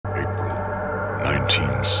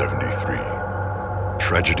1973.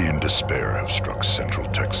 Tragedy and despair have struck Central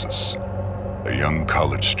Texas. A young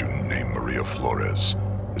college student named Maria Flores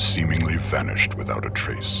has seemingly vanished without a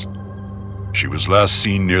trace. She was last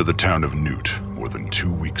seen near the town of Newt more than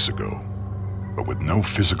 2 weeks ago, but with no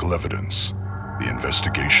physical evidence, the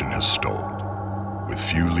investigation has stalled. With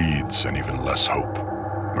few leads and even less hope,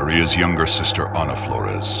 Maria's younger sister Ana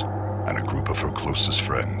Flores and a group of her closest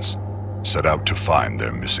friends set out to find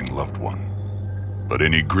their missing loved one. But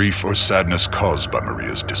any grief or sadness caused by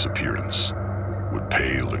Maria's disappearance would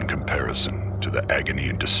pale in comparison to the agony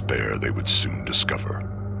and despair they would soon discover.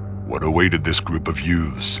 What awaited this group of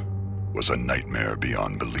youths was a nightmare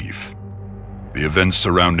beyond belief. The events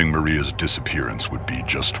surrounding Maria's disappearance would be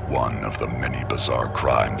just one of the many bizarre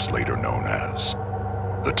crimes later known as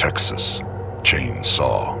the Texas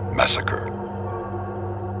Chainsaw Massacre.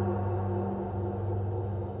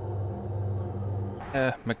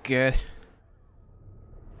 My god.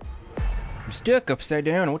 I'm stuck upside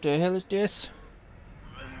down. What the hell is this?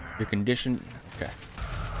 Your condition. Okay.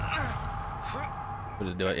 We'll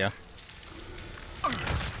just do it, yeah.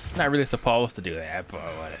 Not really supposed to do that, but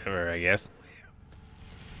whatever, I guess.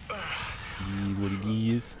 He's what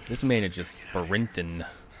he is. This man is just sprinting.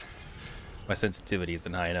 My sensitivity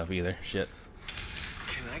isn't high enough either. Shit.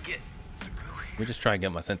 Can I get through? Let me just try and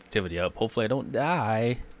get my sensitivity up. Hopefully I don't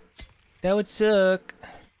die. That would suck.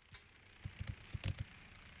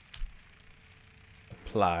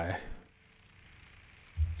 Apply.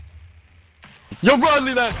 Yo,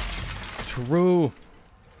 Rodney, that. True.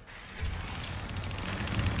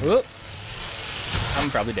 Whoop. I'm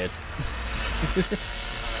probably dead.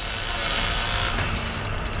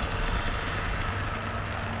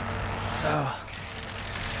 Oh.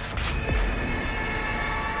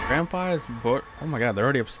 Grandpa is oh my god, they're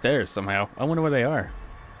already upstairs somehow. I wonder where they are.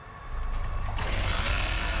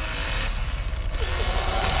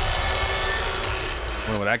 I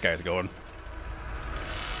wonder where that guy's going.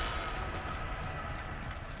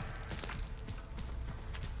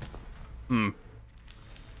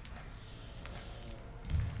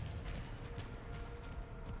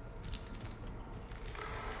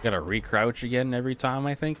 Gotta recrouch again every time,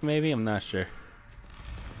 I think, maybe? I'm not sure.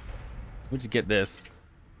 We'll just get this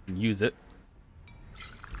and use it.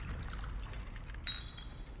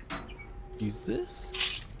 Use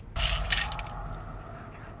this.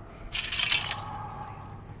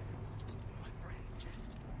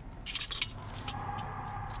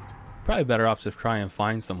 Probably better off to try and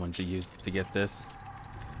find someone to use to get this.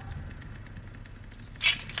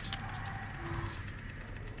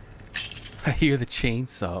 I hear the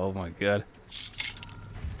chainsaw. Oh my god.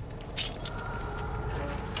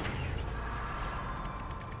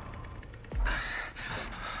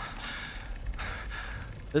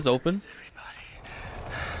 This is open.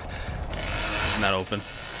 Not open.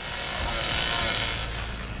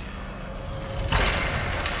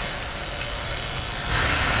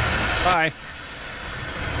 Bye.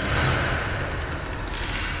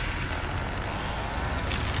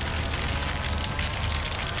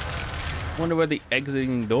 Wonder where the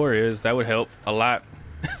exiting door is. That would help a lot.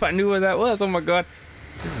 If I knew where that was. Oh my god.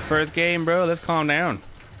 This is the first game, bro. Let's calm down.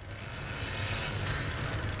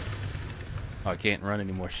 Oh, I can't run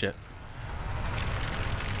anymore. Shit.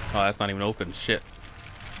 Oh, that's not even open. Shit.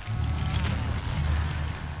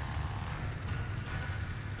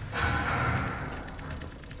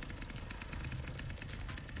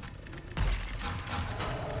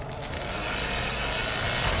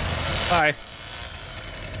 Bye.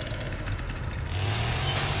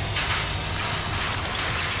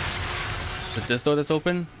 Is this door that's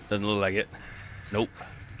open? Doesn't look like it. Nope.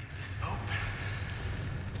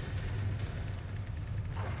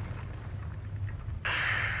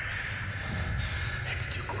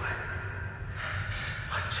 It's too quiet.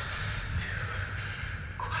 Much too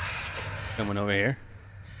quiet. Someone over here.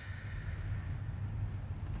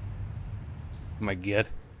 Oh my god.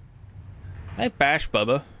 I bash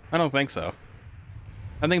Bubba. I don't think so.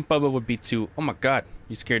 I think Bubba would be too. Oh my god,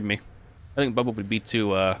 you scared me. I think Bubba would be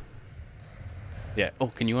too. Yeah. Oh,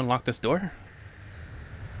 can you unlock this door?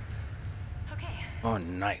 Okay. Oh,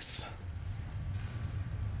 nice.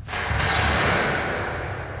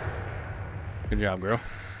 Good job, girl. I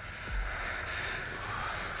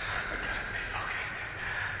gotta stay focused.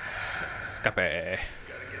 Escape. Gotta get out of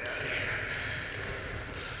here.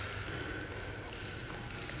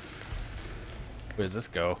 Where does this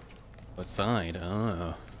go? What side?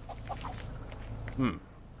 Oh.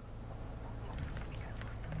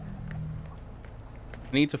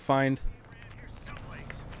 I need to find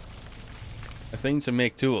a thing to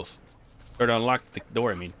make tools. Or to unlock the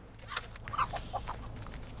door, I mean.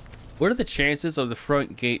 What are the chances of the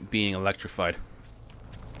front gate being electrified?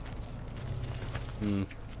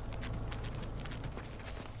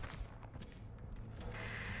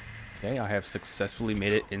 Okay, I have successfully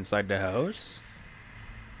made it inside the house.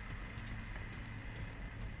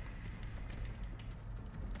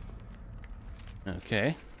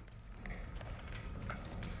 Okay.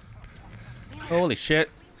 Holy shit.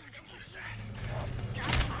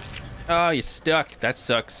 Oh, you're stuck. That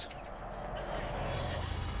sucks.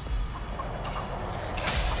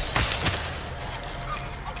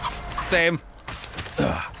 Same.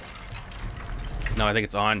 Ugh. No, I think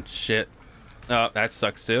it's on. Shit. Oh, that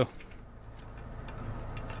sucks too.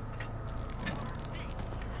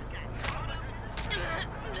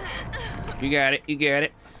 You got it. You got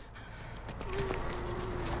it.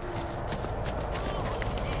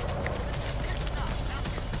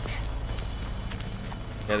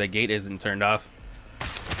 Yeah, the gate isn't turned off.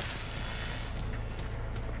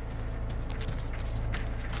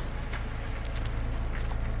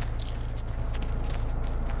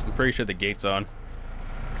 I'm pretty sure the gate's on.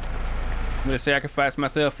 I'm gonna sacrifice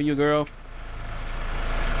myself for you, girl.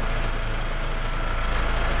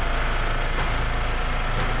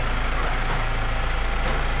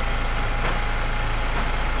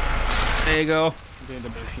 There you go.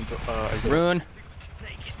 Rune.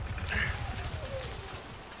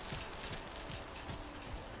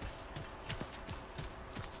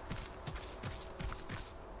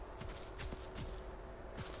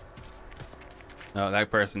 Oh,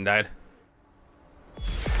 that person died.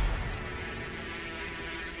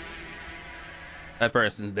 That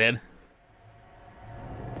person's dead.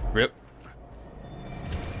 Rip.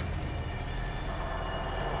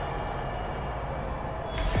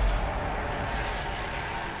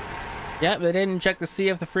 Yep, they didn't check to see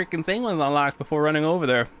if the freaking thing was unlocked before running over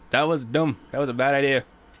there. That was dumb. That was a bad idea.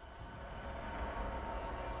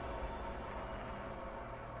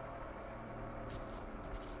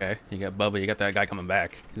 Okay, you got Bubba, you got that guy coming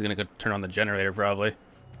back. He's gonna go turn on the generator probably.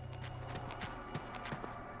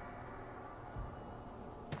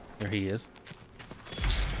 There he is.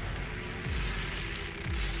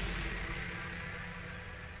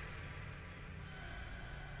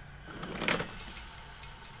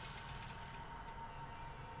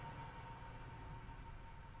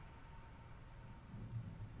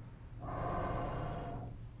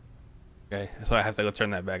 Okay, so I have to go turn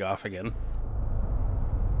that back off again.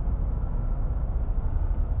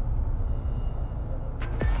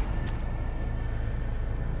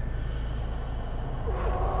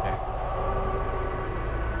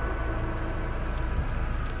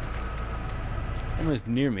 Someone's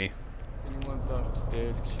near me. If anyone's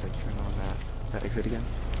upstairs, should I turn on that exit again?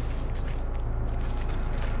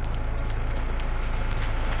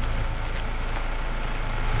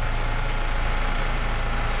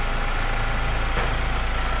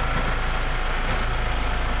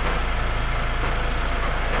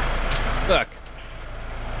 Look.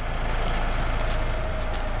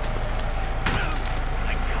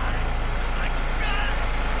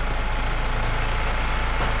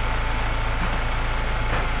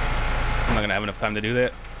 I'm not gonna have enough time to do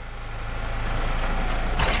that.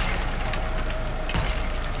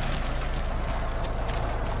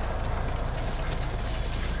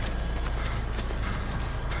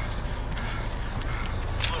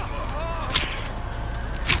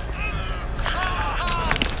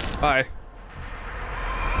 Bye.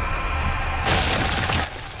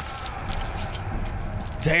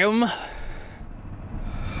 Damn.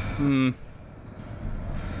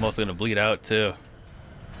 Mostly gonna bleed out too.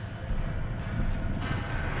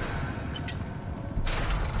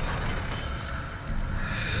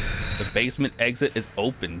 The basement exit is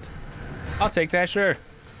opened. I'll take that, sure.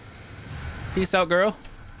 Peace out, girl.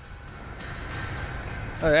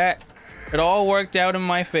 Look at that. It all worked out in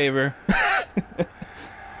my favor.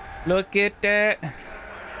 Look at that.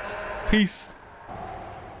 Peace.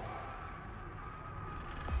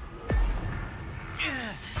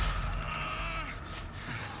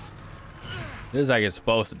 This is how you're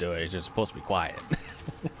supposed to do it. It's just supposed to be quiet.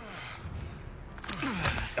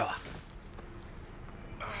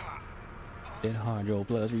 Dead hydro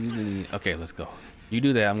plus reason. Okay, let's go. You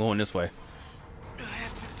do that. I'm going this way. I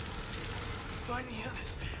have to find the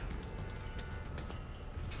others.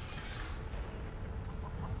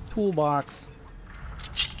 Toolbox.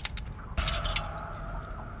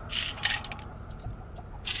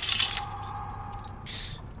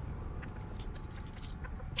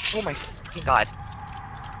 Oh my fucking god.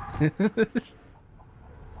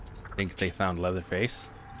 Think they found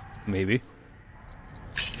Leatherface? Maybe.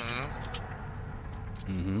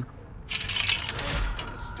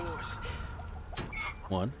 Those doors.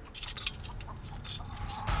 One.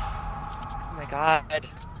 my god.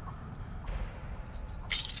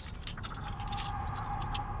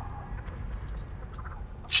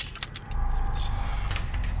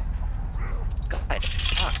 God,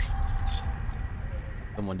 fuck.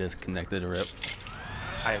 Someone disconnected a rip.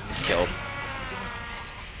 I was killed.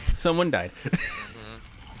 Someone died.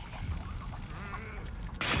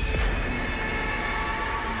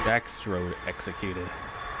 Backstrode executed.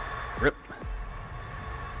 Rip.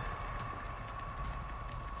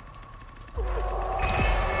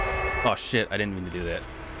 Oh shit, I didn't mean to do that.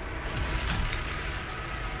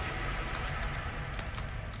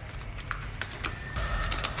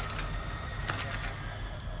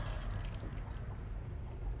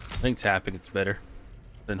 I think tapping it's better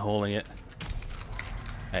than holding it.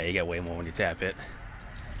 Hey, you get way more when you tap it.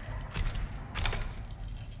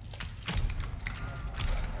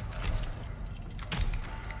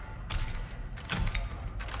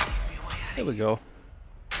 There we go.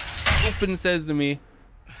 Open sesame.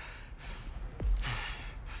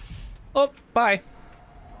 Oh, bye.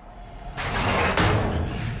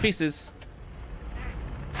 Pieces.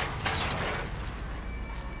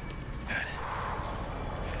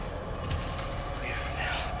 Clear for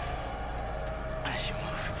now. I should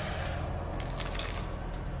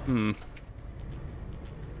move.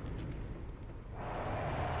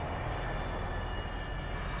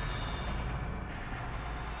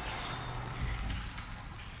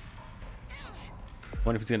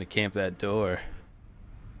 Wonder if he's gonna camp that door.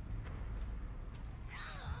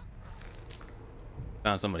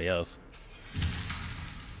 Found somebody else.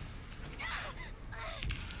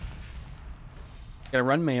 Gotta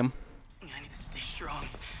run, ma'am. I need to stay strong.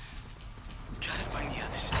 Gotta find the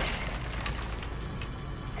others.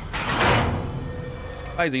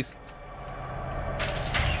 Bye, Z's.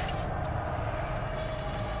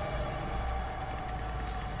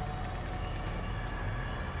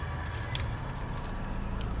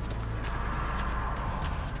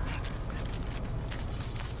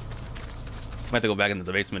 Might have to go back into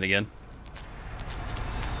the basement again.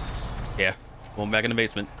 Yeah, going back in the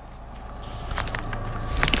basement.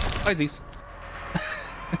 Hi, Z's.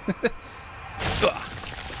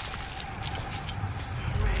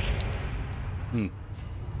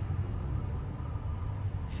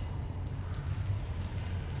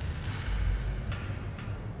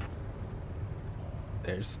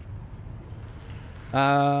 There's.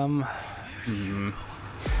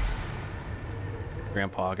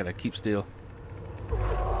 Grandpa, I gotta keep still.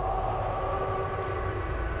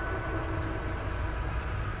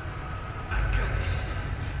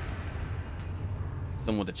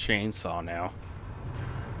 Someone with a chainsaw now.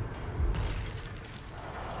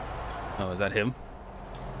 Oh, is that him?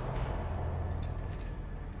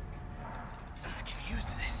 I can use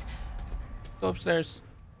this. Go upstairs.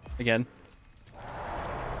 Again.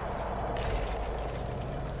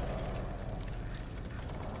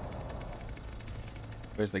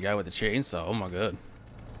 Where's the guy with the chainsaw? Oh my god.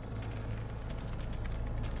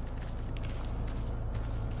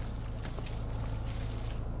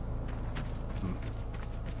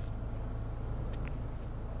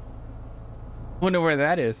 Wonder where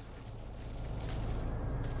that is.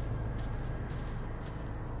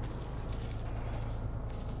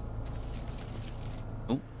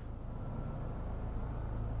 Oh.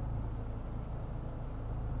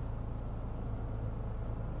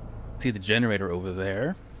 See the generator over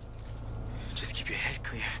there. Just keep your head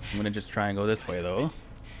clear. I'm gonna just try and go this way though.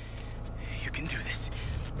 You can do this.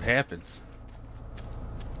 What happens?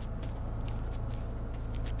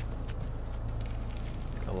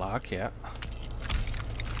 The lock, yeah.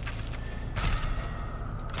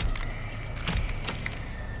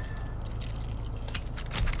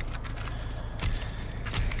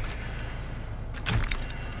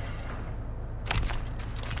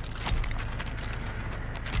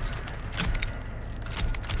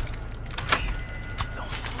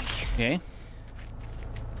 Okay.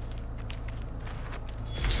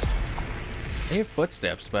 I hear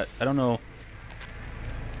footsteps, but I don't know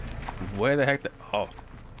where the heck the... Oh.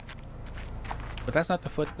 But that's not the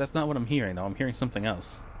foot... That's not what I'm hearing, though. I'm hearing something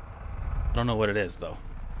else. I don't know what it is, though.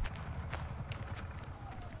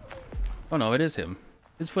 Oh, no, it is him.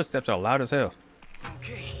 His footsteps are loud as hell.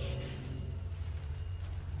 Okay.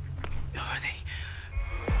 Are they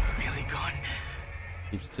really gone?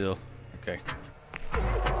 Keep still. Okay.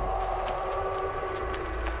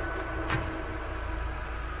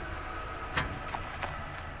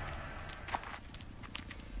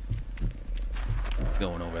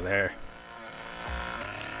 Going over there.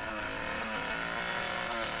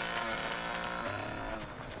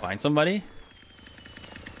 Find somebody?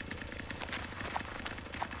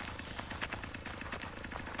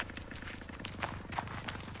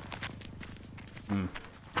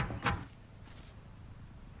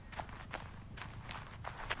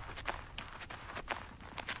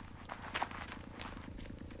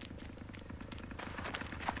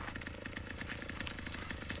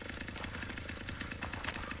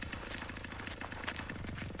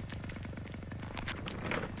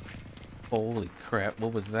 Holy crap,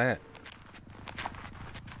 what was that?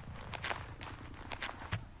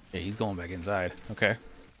 Yeah, he's going back inside. Okay.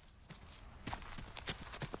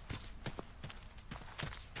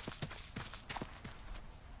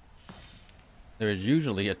 There's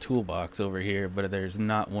usually a toolbox over here, but there's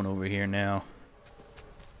not one over here now.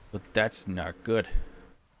 But that's not good,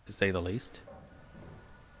 to say the least.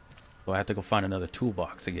 So I have to go find another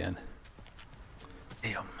toolbox again.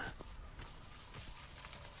 Damn.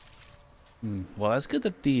 Well, that's good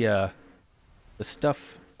that the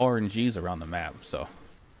stuff RNG's around the map, so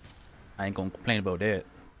I ain't gonna complain about that.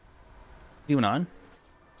 Even on?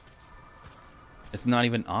 It's not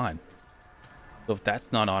even on. So if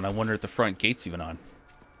that's not on, I wonder if the front gate's even on.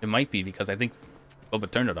 It might be, because I think Bubba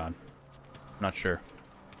turned it on. I'm not sure.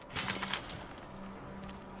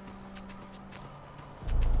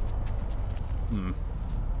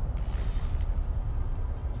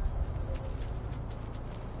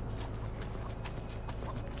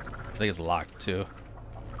 I think it's locked too.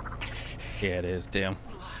 Yeah, it is. Damn.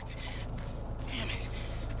 Locked. Damn it.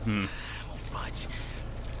 I won't budge.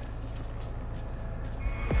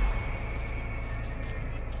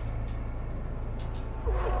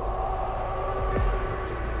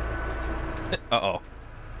 Uh-oh.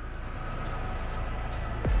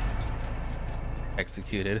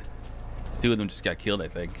 Executed. Two of them just got killed, I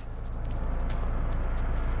think.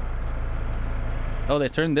 Oh, they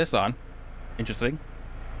turned this on. Interesting.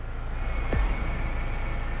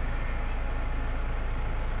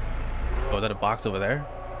 Oh, is that a box over there?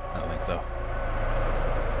 I don't think so.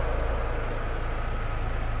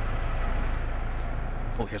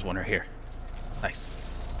 Oh, here's one right here.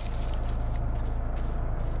 Nice.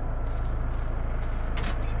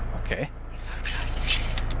 Okay.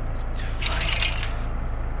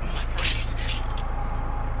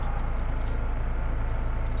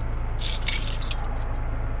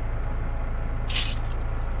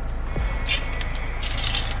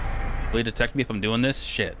 Will he detect me if I'm doing this?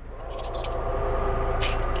 Shit.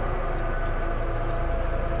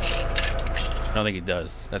 I don't think he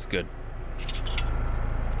does. That's good.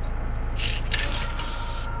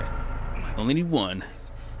 Okay. Only need one.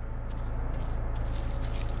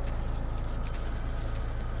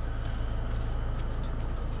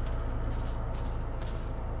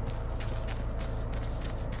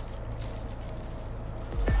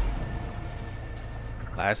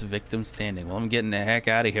 Last victim standing. Well, I'm getting the heck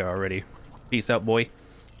out of here already. Peace out, boy.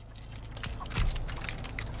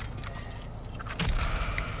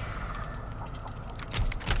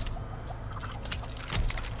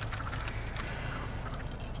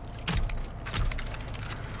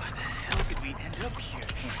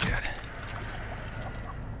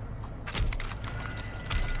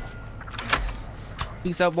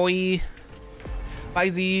 Peace out, boy.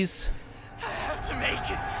 Bye-sies. I have to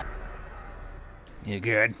make it. You're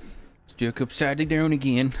good. Stuck upside down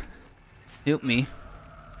again. Help me.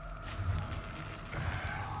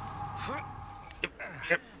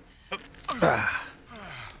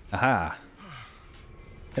 Aha.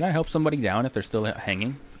 Can I help somebody down if they're still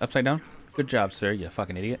hanging upside down? Good job, sir, you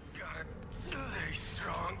fucking idiot. Gotta stay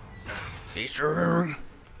strong. Stay strong.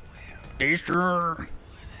 Stay strong.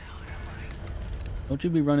 Don't you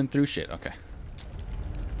be running through shit. Okay.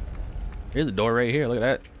 Here's a door right here. Look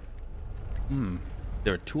at that.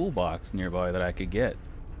 There's a toolbox nearby that I could get.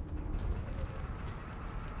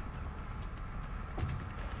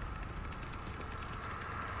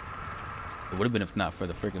 It would have been if not for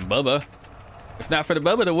the freaking Bubba. If not for the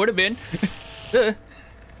Bubba, there would have been.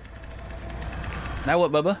 Now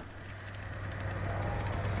what, Bubba?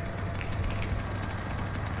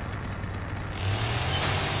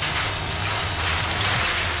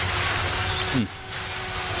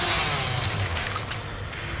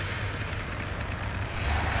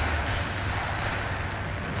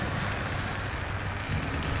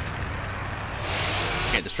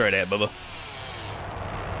 Can't destroy that, Bubba.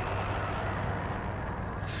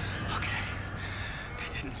 Okay. They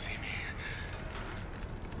didn't see me.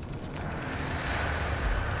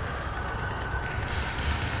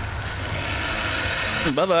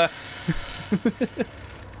 Bubba.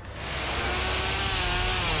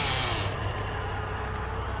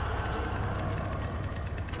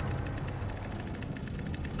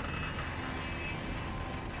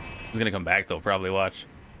 He's gonna come back though, probably. Watch.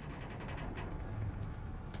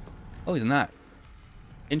 Oh, he's not.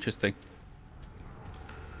 Interesting.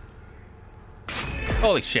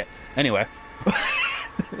 Holy shit. Anyway.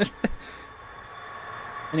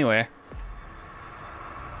 Anyway.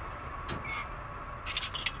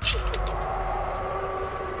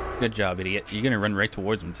 Good job, idiot. You're gonna run right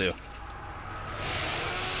towards him too.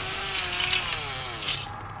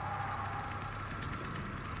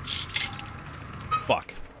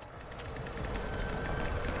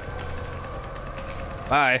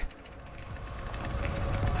 Bye.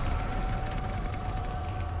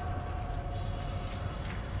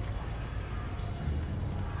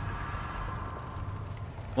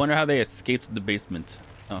 Wonder how they escaped the basement.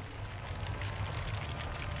 Oh.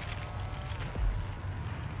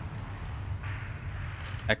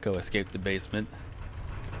 Echo escaped the basement.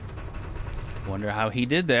 Wonder how he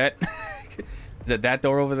did that. Is it that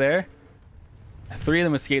door over there? 3 of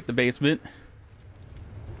them escaped the basement.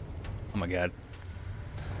 Oh my god.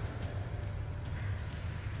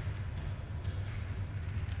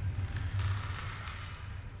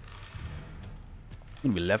 I'm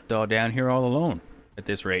gonna be left all down here all alone at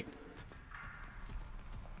this rate.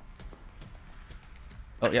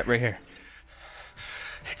 Oh, yeah, right here.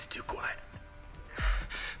 It's too quiet.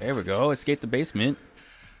 There we go. Escape the basement.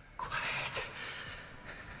 Quiet.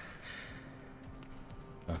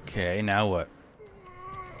 Okay, now what?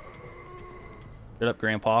 Shut up,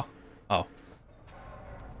 Grandpa. Oh.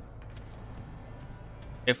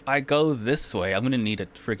 If I go this way, I'm gonna need a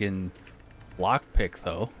freaking lockpick,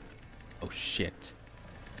 though. Oh, shit.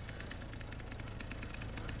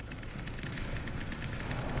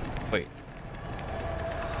 Wait.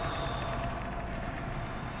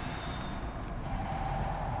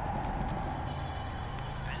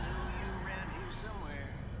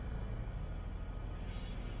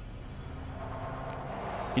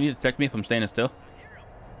 Can you detect me if I'm standing still?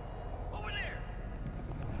 Over there.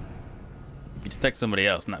 You detect somebody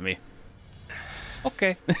else, not me.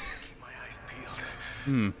 Okay. Keep my eyes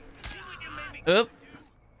peeled. Oop.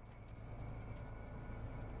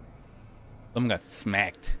 Someone got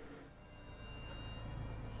smacked.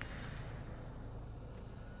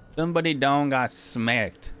 Somebody down got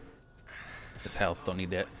smacked. Just health, don't need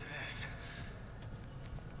that. What's this?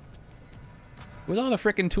 Where's all the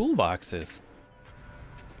freaking toolboxes?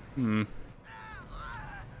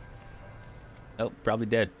 Oh, probably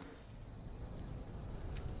dead.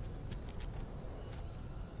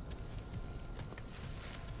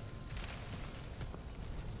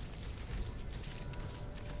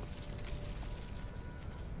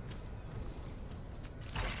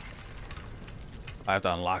 I have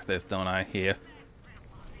to unlock this, don't I? Here.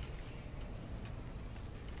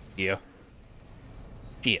 Here.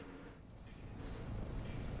 Shit.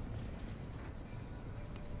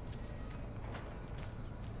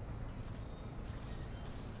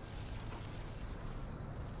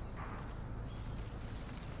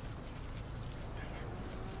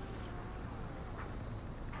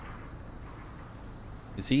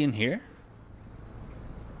 Is he in here?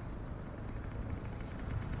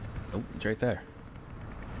 Oh, he's right there.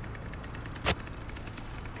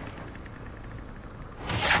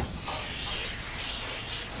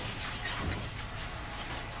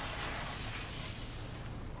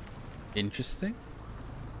 Interesting.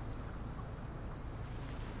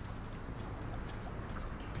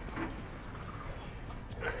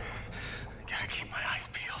 I gotta keep my eyes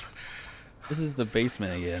peeled. This is the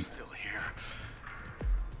basement again. Still here.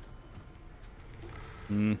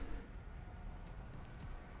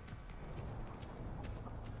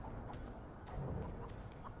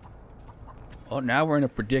 Oh, now we're in a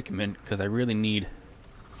predicament because I really need...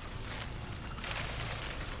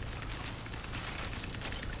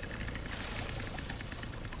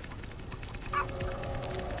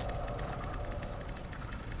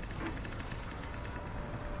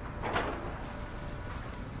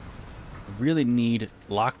 really need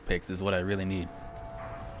lockpicks is what I really need.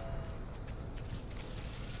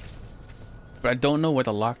 But I don't know what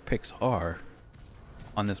the lockpicks are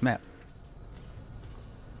on this map.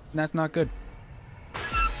 And that's not good.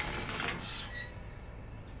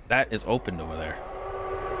 That is opened over there.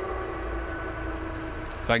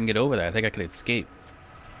 If I can get over there, I think I could escape.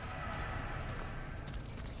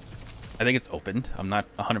 I think it's opened. I'm not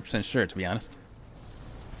 100% sure, to be honest.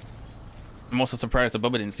 I'm also surprised that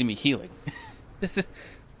Bubba didn't see me healing. This is...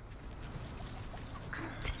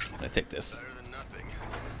 I'm gonna take this. Better than nothing.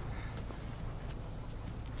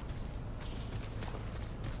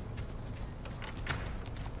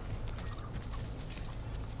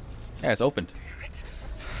 Yeah, it's opened. Damn it.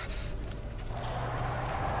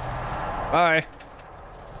 Bye.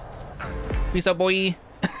 Peace out, boy.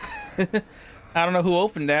 I don't know who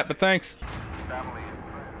opened that, but thanks.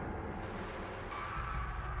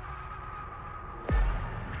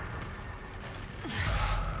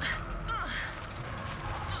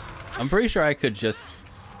 I'm pretty sure I could just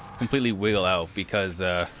completely wiggle out because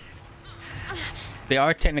they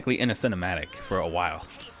are technically in a cinematic for a while.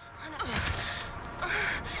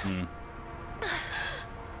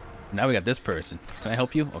 Now we got this person. Can I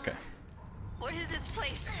help you? Okay. What is this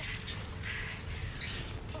place?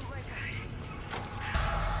 Oh my god.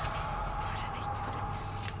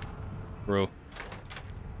 Screw.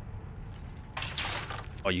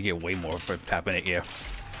 Oh, you get way more for tapping it, yeah.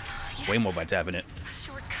 Way more by tapping it.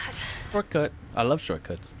 Shortcut. Shortcut. I love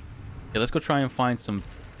shortcuts. Yeah, let's go try and find some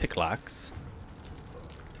picklocks.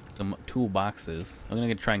 Some toolboxes. I'm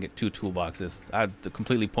gonna try and get 2 toolboxes.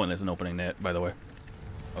 Completely pointless in opening that, by the way.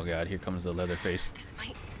 Oh god, here comes the leather face. This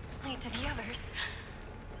might lead to the others.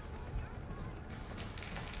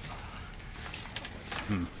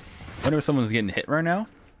 Wonder if someone's getting hit right now.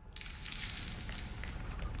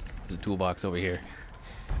 There's a toolbox over here.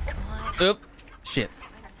 Come on. Oop! Shit.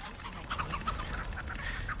 Find something I can use.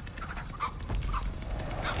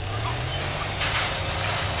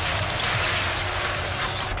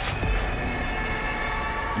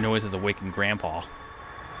 The noise is awakened Grandpa.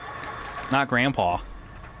 Not Grandpa.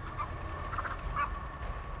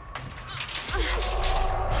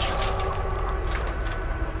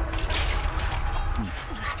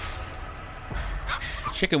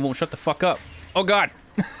 The chicken won't shut the fuck up. Oh god.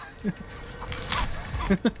 I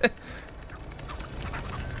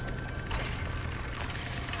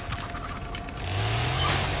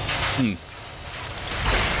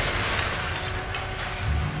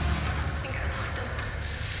think I lost him.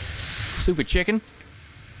 Stupid chicken.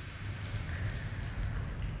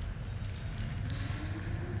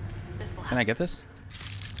 This will Can help. I get this?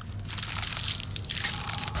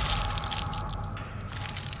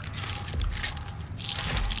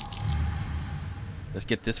 Let's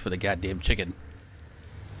get this for the goddamn chicken.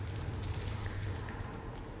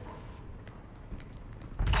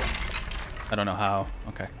 I don't know how.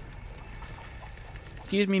 Okay.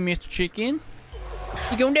 Excuse me, Mr. Chicken.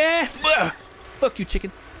 You gonna die? Ugh. Fuck you,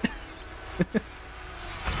 chicken.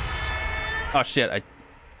 Oh shit,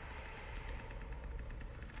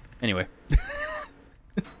 Anyway.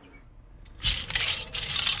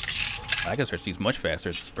 I can search these much faster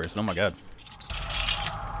as this person. Oh my god.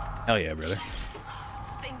 Hell yeah, brother.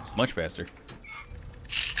 Thank you. Much faster.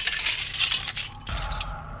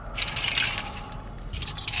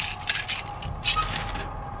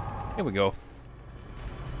 Here we go.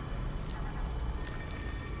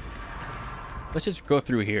 Let's just go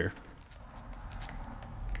through here.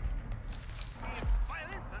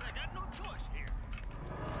 Violent, but I got no choice here.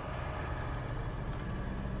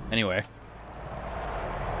 Anyway.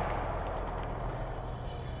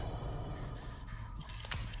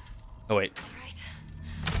 Oh wait. Right.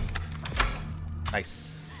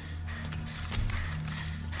 Nice.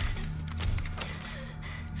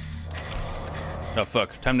 Oh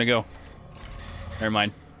fuck. Time to go. Never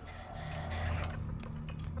mind.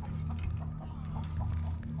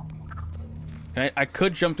 I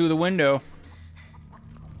could jump through the window.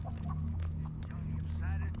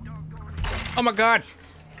 Oh my god.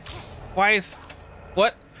 Why is...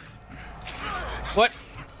 What? What?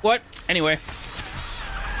 What? Anyway.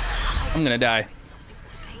 I'm gonna die.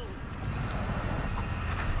 Pain.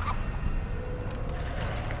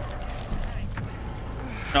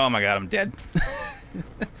 Oh my god, I'm dead.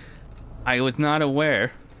 I was not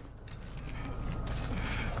aware.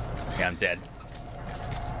 Yeah, I'm dead.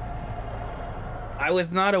 I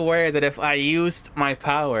was not aware that if I used my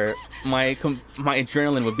power, my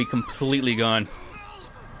adrenaline would be completely gone.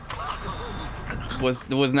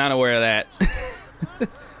 Was not aware of that.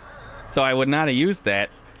 So I would not have used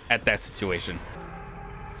that at that situation.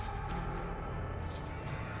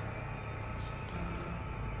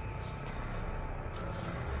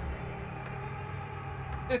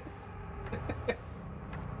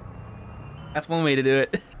 That's one way to do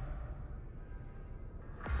it.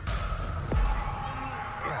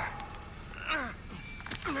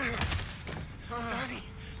 Sonny,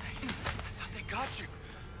 I thought they got you.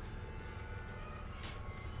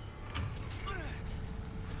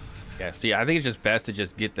 Yeah, see, I think it's just best to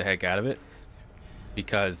just get the heck out of it,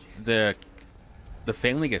 because the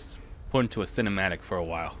family gets put into a cinematic for a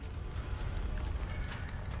while.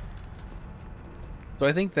 So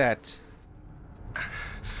I think that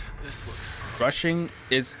This looks rushing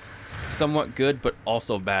is somewhat good, but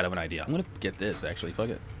also bad of an idea. I'm gonna get this actually. Fuck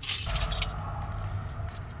it.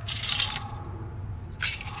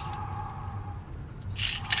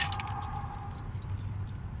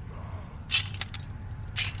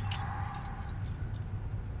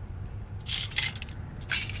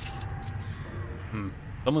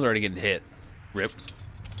 Someone's already getting hit. Rip.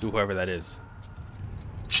 To whoever that is.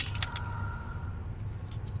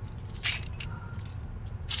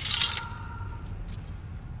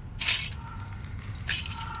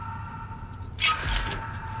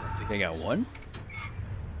 They got one?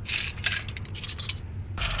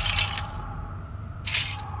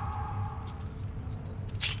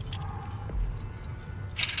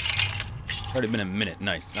 Already been a minute.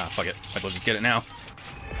 Nice. Ah, fuck it. Might as well just get it now.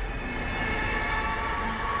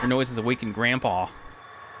 Your noise is awakened Grandpa.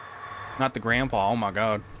 Not the Grandpa. Oh my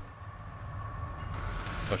god.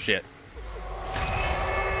 Oh shit.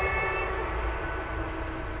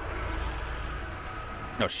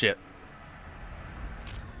 No shit.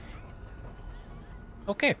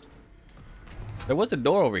 Okay. There was a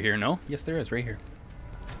door over here, no? Yes, there is, right here.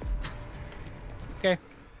 Okay.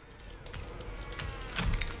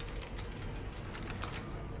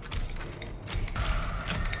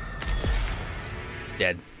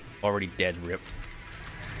 Dead. Already dead, rip.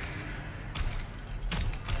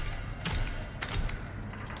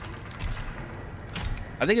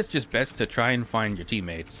 I think it's just best to try and find your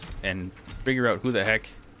teammates and figure out who the heck is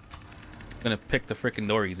gonna pick the frickin'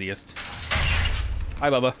 door easiest. Hi,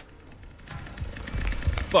 Bubba.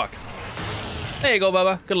 Fuck. There you go,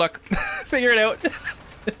 Bubba. Good luck. Figure it out.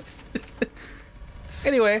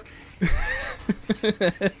 Anyway.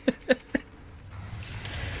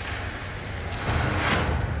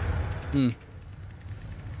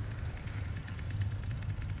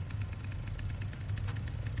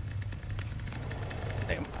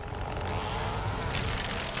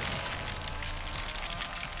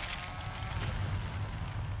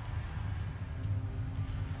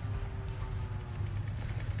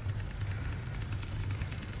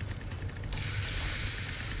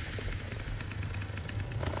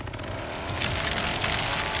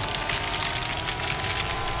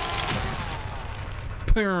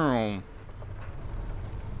 Damn.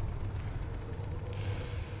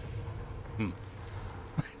 Boom.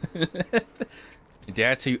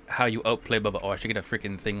 That's how you outplay Bubba. Oh, I should get a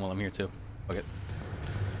freaking thing while I'm here too. Fuck it.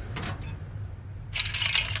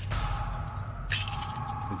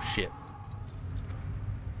 Oh shit.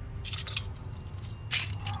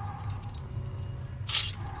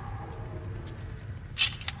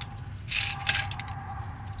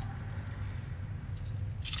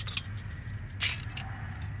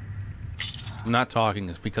 I'm not talking,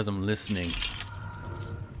 it's because I'm listening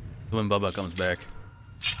when Bubba comes back.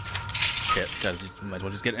 Shit, might as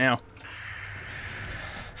well just get it now.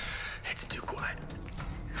 It's too quiet.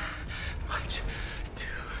 Much too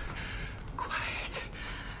quiet.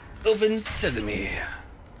 Open sesame.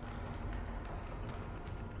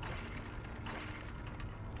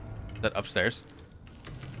 Is that upstairs?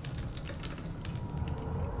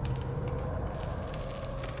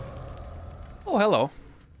 Oh, hello.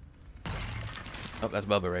 Oh, that's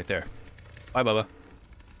Bubba right there. Bye, Bubba.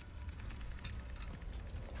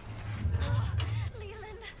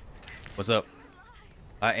 Leland. What's up?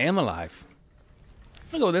 I am alive.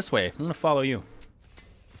 I'm gonna go this way. I'm gonna follow you.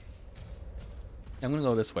 Yeah, I'm gonna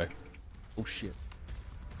go this way. Oh shit.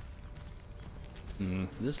 Is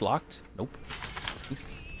this locked? Nope.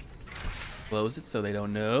 Please close it so they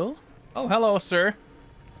don't know. Oh, hello, sir.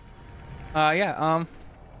 Yeah,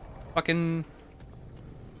 fucking...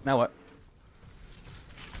 Now what?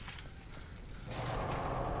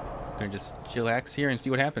 Gonna just chillax here and see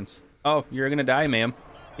what happens. Oh, you're gonna die, ma'am.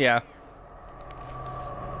 Yeah.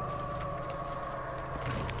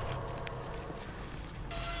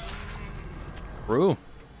 True.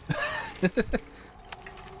 Okay.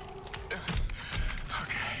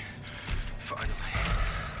 Finally.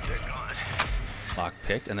 They're gone. Lock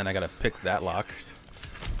picked, and then I gotta pick that lock.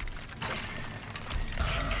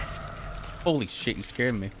 Holy shit, you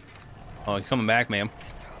scared me. Oh, he's coming back, ma'am.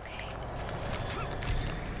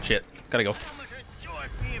 Shit, gotta go.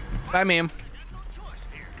 Bye, ma'am.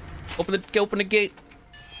 Open the gate.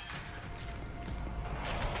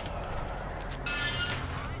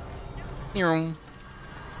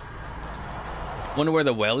 Wonder where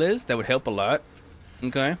the well is? That would help a lot.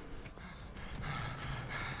 Okay.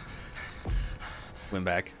 Went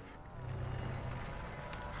back.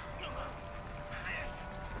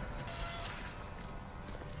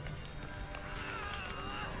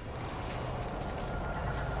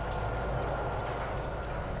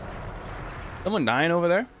 Someone dying over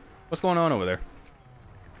there? What's going on over there?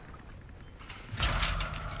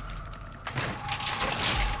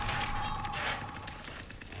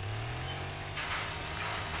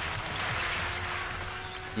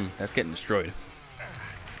 That's getting destroyed.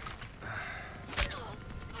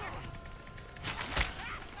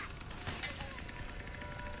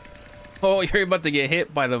 Oh, you're about to get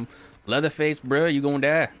hit by the Leatherface, bro. You gonna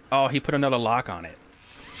die. Oh, he put another lock on it.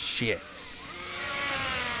 Shit.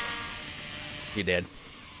 You're dead.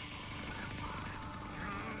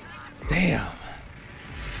 Damn.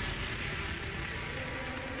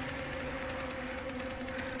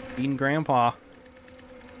 Beating Grandpa.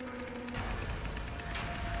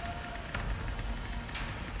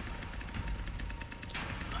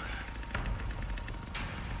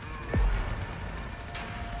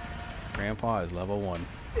 Grandpa is level 1.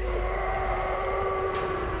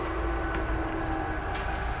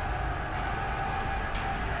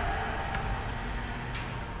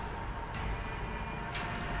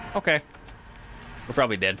 Okay. We're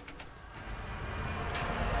probably dead.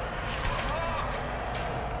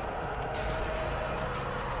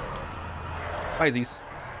 Pisces.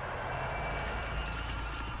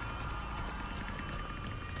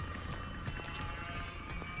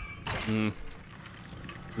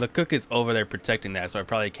 The cook is over there protecting that, so I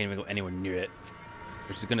probably can't even go anywhere near it,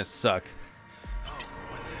 which is gonna suck. Oh,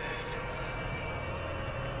 what's this?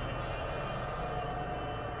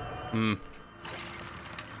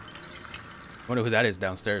 Wonder who that is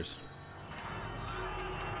downstairs.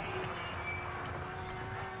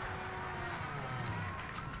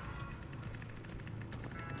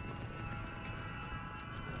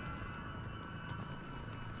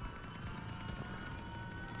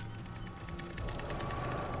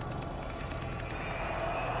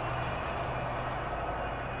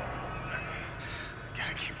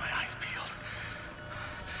 Gotta keep my eyes peeled.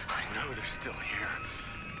 I know they're still here.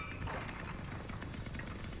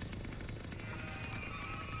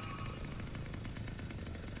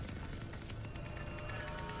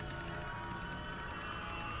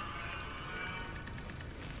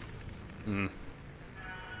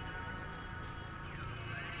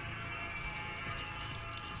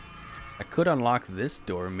 I could unlock this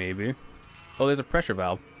door, maybe. Oh, there's a pressure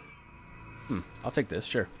valve. I'll take this,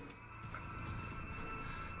 sure.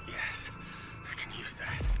 Yes, I can use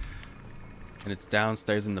that. And it's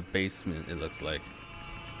downstairs in the basement, it looks like.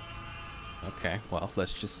 Okay, well,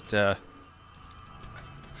 let's just go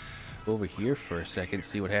over here for a second,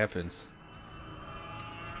 see what happens.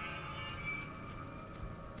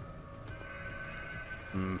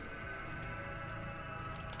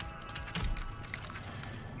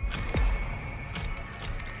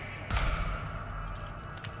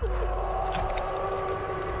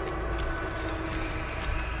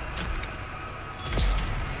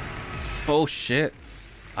 Oh shit.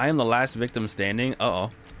 I am the last victim standing.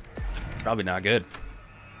 Uh-oh. Probably not good.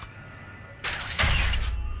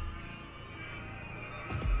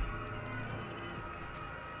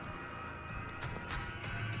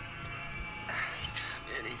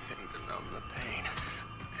 Anything to numb the pain.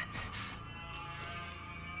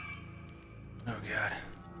 Oh god.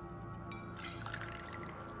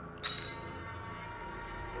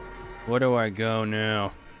 Where do I go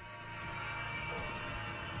now?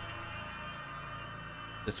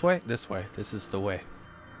 This way? This way. This is the way.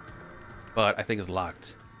 But I think it's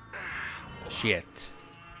locked. Shit.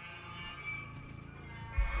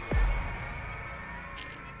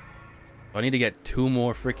 I need to get 2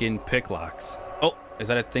 more freaking pick locks. Oh, is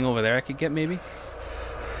that a thing over there I could get maybe?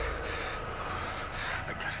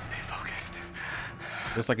 I gotta stay focused.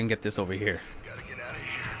 Just so I can get this over here. Gotta get out of here.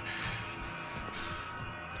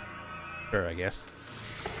 Sure, I guess.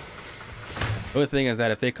 The other thing is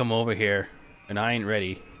that if they come over here and I ain't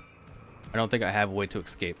ready, I don't think I have a way to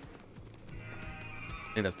escape.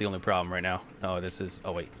 I think that's the only problem right now. Oh, this is...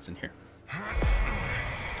 Oh, wait. It's in here.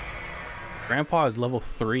 Grandpa is level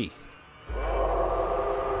 3.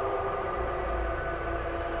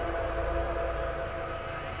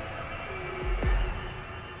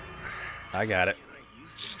 I got it. Can I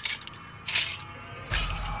use this?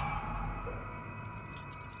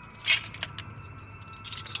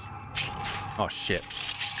 Oh, shit.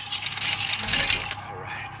 All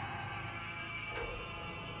right.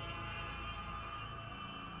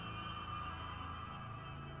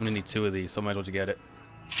 I'm gonna need 2 of these, so might as well just get it.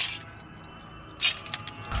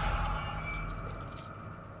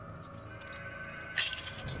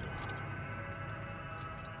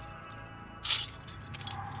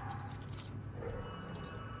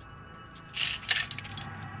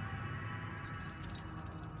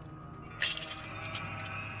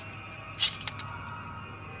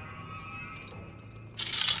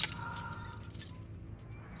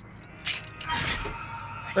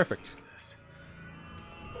 Perfect.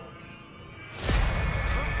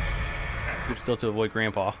 Keep still to avoid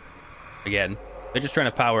Grandpa. Again. They're just trying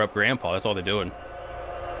to power up Grandpa. That's all they're doing.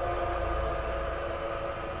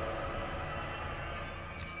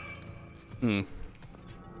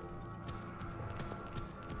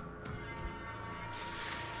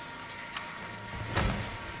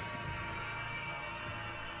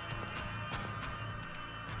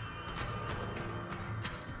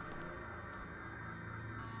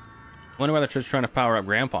 Wonder why they're just trying to power up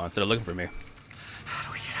Grandpa instead of looking for me. How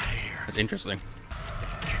do we get out of here? That's interesting.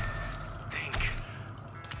 Think.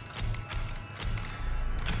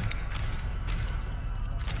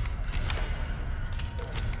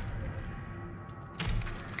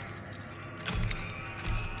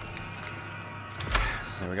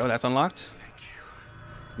 we go. That's unlocked.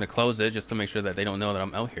 I'm gonna close it just to make sure that they don't know that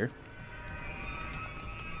I'm out here.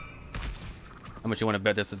 How much you want to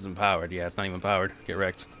bet this isn't powered? Yeah, it's not even powered. Get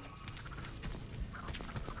wrecked.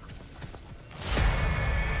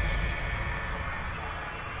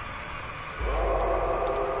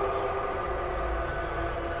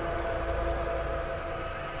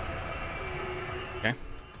 Okay.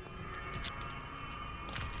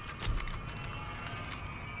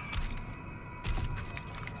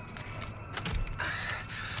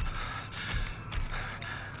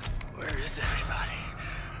 Where is everybody?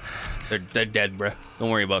 They're dead, bruh. Don't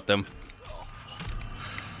worry about them.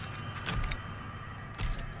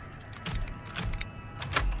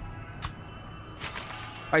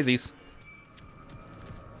 Hi, Z's.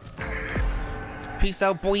 Peace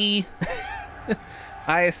out, boy.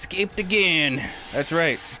 I escaped again. That's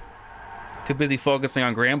right. Too busy focusing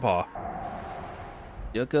on Grandpa.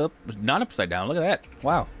 Look up. Not upside down. Look at that.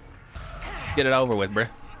 Wow. Get it over with, bruh.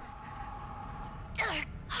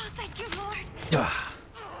 Oh, thank you, Lord.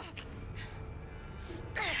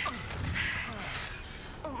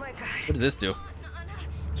 Oh my God. What does this do? Anna,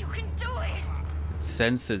 you can do it. It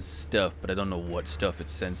senses stuff, but I don't know what stuff it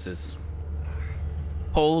senses.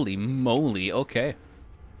 Holy moly. Okay.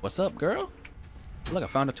 What's up, girl? Look, I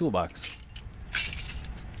found a toolbox.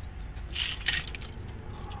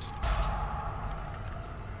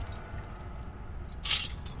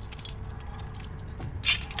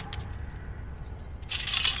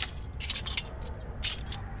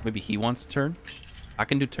 Maybe he wants to turn. I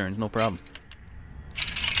can do turns, no problem.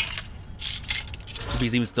 Maybe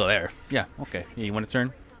he's even still there. Yeah, okay. Yeah, you want to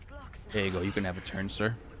turn? Those locks now. There you go. You can have a turn,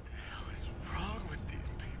 sir. What is wrong with these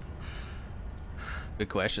people? Good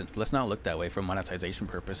question. Let's not look that way for monetization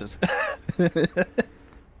purposes.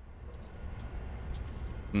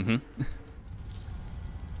 Mm-hmm.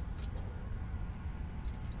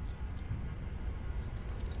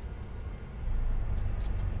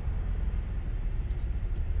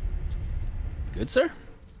 Good, sir?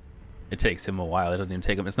 It takes him a while. It doesn't even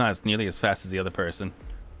take him. It's not as nearly as fast as the other person.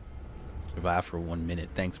 Survive for 1 minute.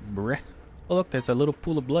 Thanks, bruh. Oh, look, there's a little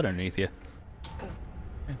pool of blood underneath you. Let's go.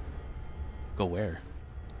 Okay. Go where?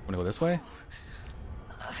 Want to go this way?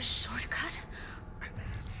 A shortcut?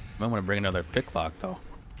 Might want to bring another pick lock, though.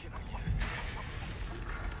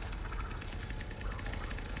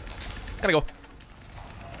 Gotta go.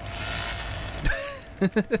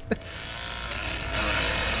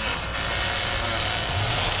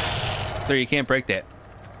 Sir, you can't break that.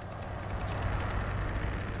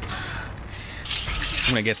 I'm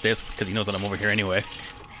gonna get this because he knows that I'm over here anyway.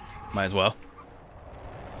 Might as well.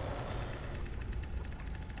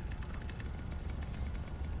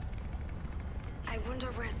 I wonder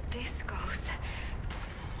where this goes.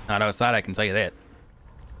 Not outside, I can tell you that.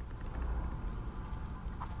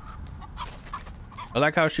 I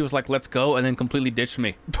like how she was like, let's go, and then completely ditched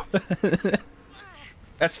me.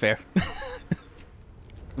 That's fair.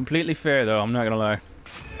 Completely fair, though, I'm not gonna lie.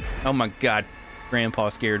 Oh my god. Grandpa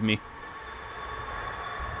scared me.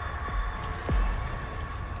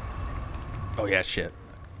 Oh yeah, shit.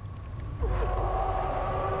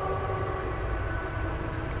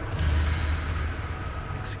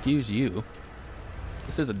 Excuse you.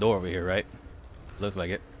 This is a door over here, right? Looks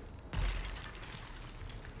like it.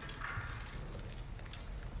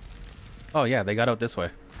 Oh yeah, they got out this way.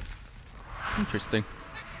 Interesting.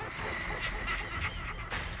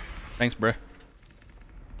 Thanks, bruh.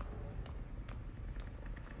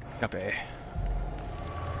 Copy.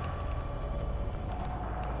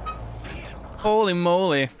 Holy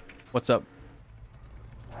moly. What's up?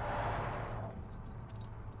 I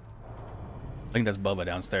think that's Bubba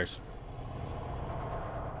downstairs.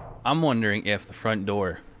 I'm wondering if the front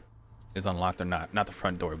door is unlocked or not. Not the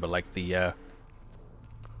front door, but like the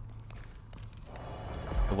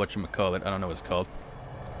whatchamacallit. I don't know what it's called.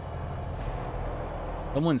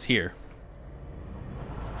 Someone's here.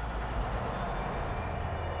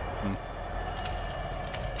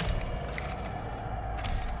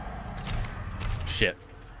 Shit.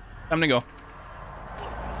 Time to go.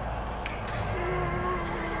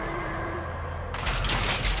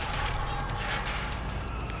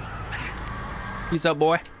 Peace out,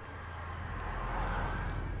 boy.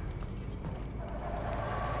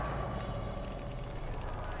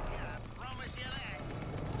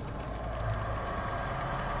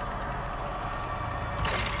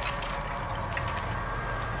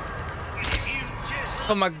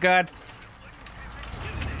 Oh my god.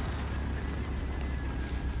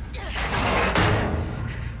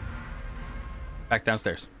 Back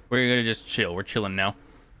downstairs. We're gonna just chill. We're chilling now.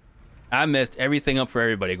 I messed everything up for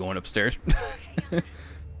everybody going upstairs. You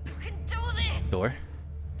can do this. Door.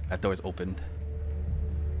 That door's opened.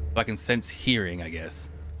 So I can sense hearing, I guess.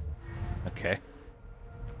 Okay.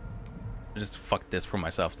 Just fuck this for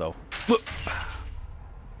myself, though.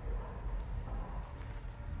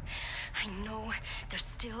 I know they're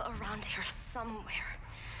still around here somewhere.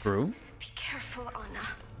 True. Be careful, Anna.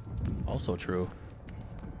 Also true.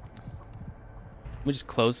 Let me just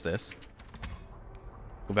close this.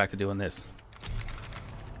 Go back to doing this.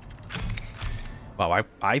 Wow,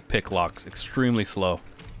 I pick locks extremely slow.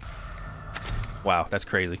 Wow, that's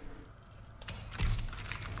crazy.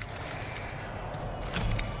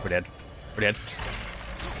 We're dead. We're dead.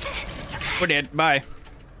 We're dead. Bye.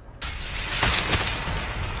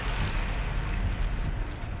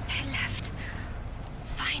 They left.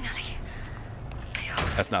 Finally. I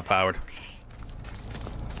hope That's not powered. okay.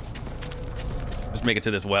 Just make it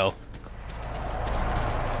to this well.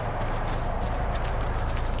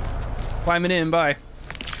 Climbing in. Bye.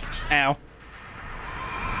 Ow.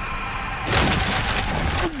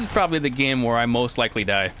 This is probably the game where I most likely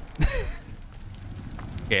die.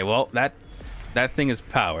 Okay, well, that thing is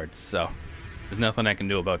powered, so there's nothing I can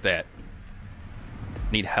do about that.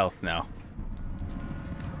 Need health now.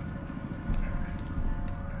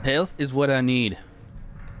 Health is what I need.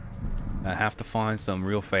 I have to find some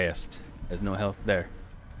real fast. There's no health there.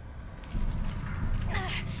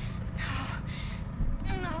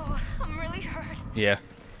 No, I'm really hurt. Yeah.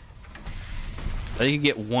 I think you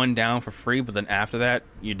get one down for free, but then after that,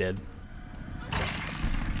 you did.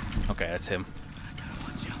 Okay, that's him.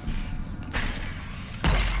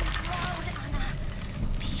 Loud, Anna.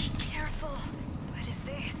 Be careful. What is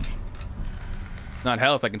this? Not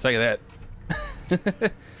health, I can tell you that. Really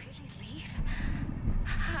leave?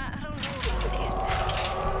 I don't know about this.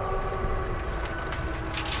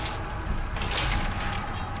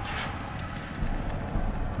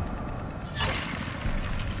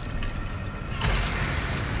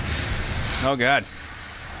 Oh god.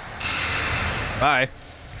 Bye.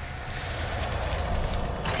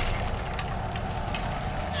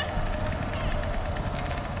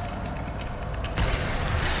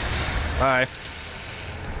 Bye.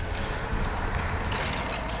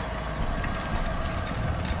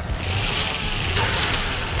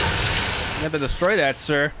 You have to destroy that,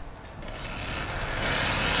 sir.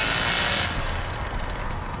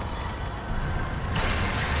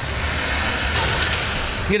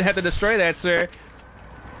 You're gonna have to destroy that, sir.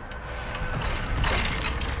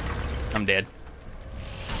 I'm dead.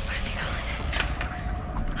 Where are they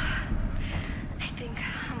gone? I think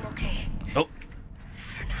I'm okay Oh,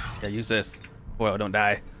 for now. yeah, use this. Boy, I don't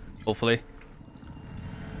die. Hopefully.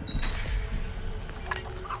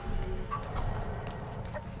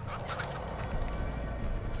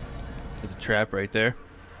 There's a trap right there.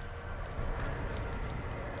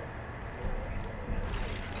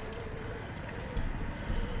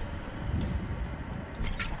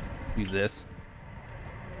 Use this.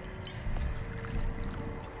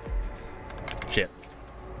 Shit.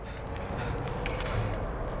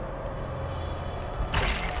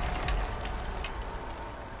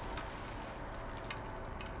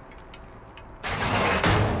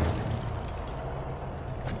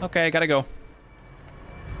 Okay, gotta go.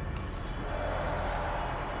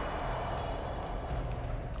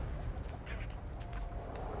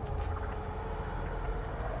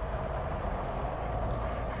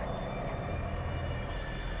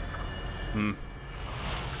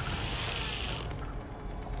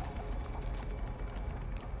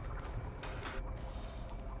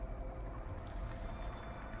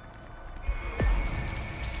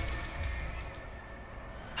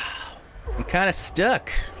 I'm kind of stuck.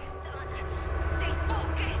 Stay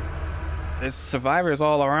focused. There's survivors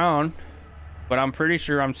all around, but I'm pretty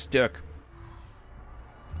sure I'm stuck.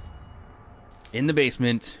 In the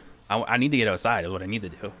basement. I need to get outside is what I need to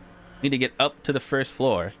do. I need to get up to the first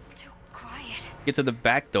floor, It's too quiet. get to the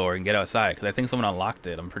back door and get outside, because I think someone unlocked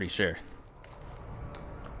it, I'm pretty sure.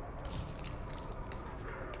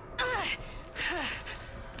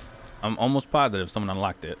 I'm almost positive someone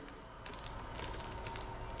unlocked it.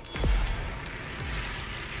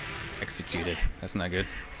 Executed. That's not good.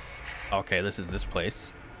 Okay, this is this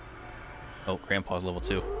place. Oh, Grandpa's level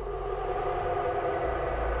 2.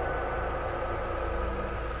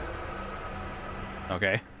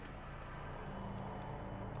 Okay.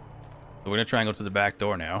 So we're gonna try and go to the back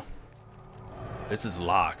door now. This is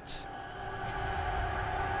locked.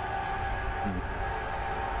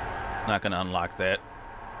 Not gonna unlock that.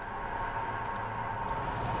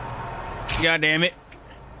 God damn it.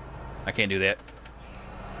 I can't do that.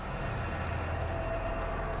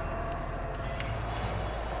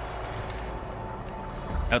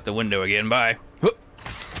 Out the window again. Bye.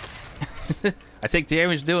 I take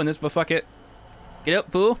damage doing this, but fuck it. Get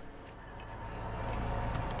up, fool.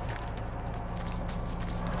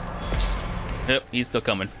 Yep, he's still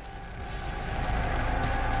coming.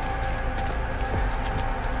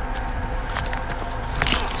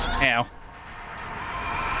 Ow.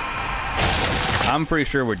 I'm pretty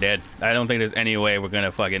sure we're dead. I don't think there's any way we're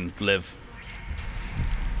gonna fucking live.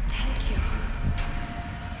 Thank you.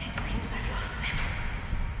 It seems I've lost them.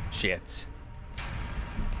 Shit.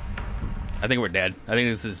 I think we're dead. I think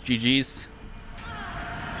this is GG's. This isn't good.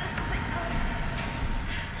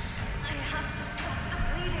 I have to stop the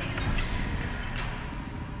bleeding.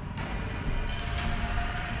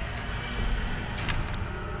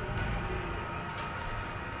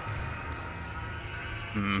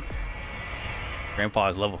 Grandpa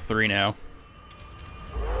is level 3 now.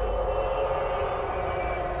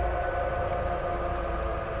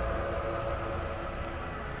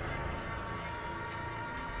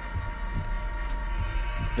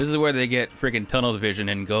 This is where they get freaking tunnel vision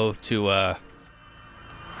and go to, oh,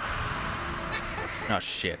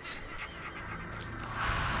 shit.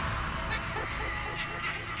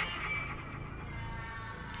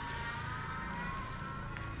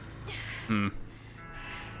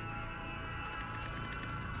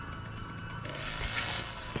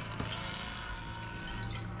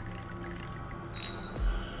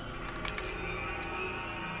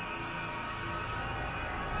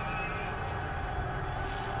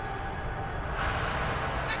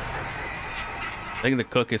 I think the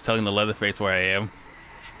cook is telling the Leatherface where I am.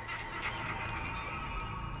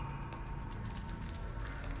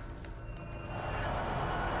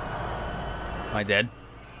 Am I dead?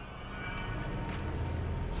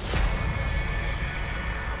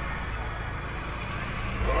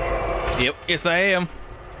 Yep, yes I am.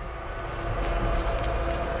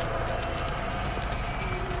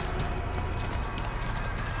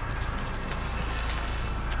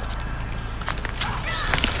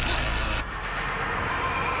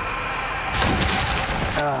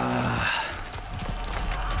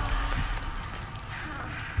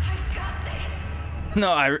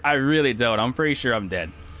 No, I really don't. I'm pretty sure I'm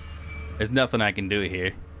dead. There's nothing I can do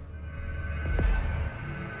here.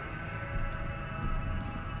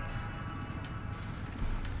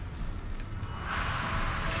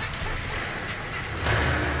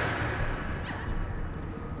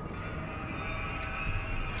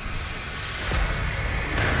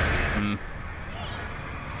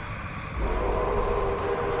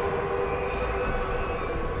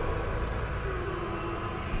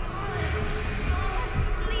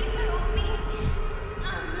 Please help me.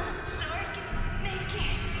 I'm not sure I can make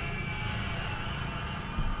it.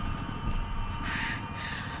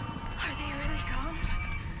 Are they really gone?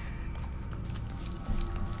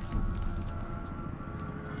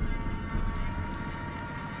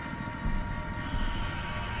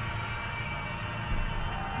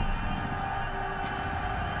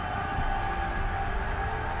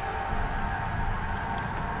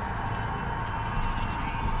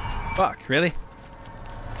 Fuck, really?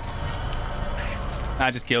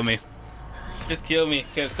 Just kill me. Just kill me,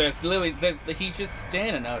 because there's literally, he's just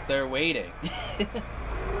standing out there waiting.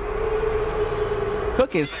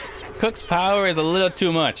 Cook's power is a little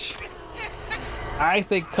too much. I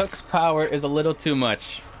think Cook's power is a little too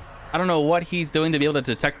much. I don't know what he's doing to be able to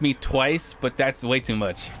detect me twice, but that's way too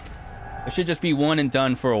much. It should just be one and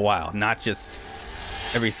done for a while, not just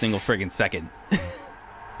every single friggin' second. That's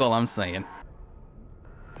all I'm saying.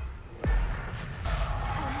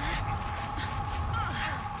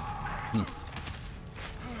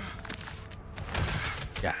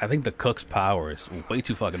 Yeah, I think the cook's power is way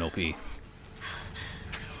too fucking OP.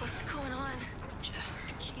 What's going on?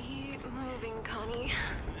 Just keep moving, Connie.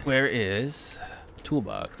 Where is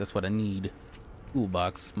toolbox? That's what I need.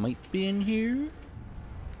 Toolbox might be in here.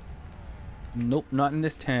 Nope, not in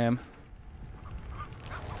this time.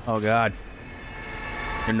 Oh god.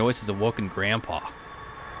 Your noise has awoken Grandpa.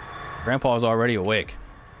 Grandpa's already awake.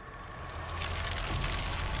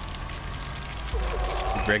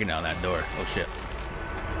 He's breaking down that door. Oh shit.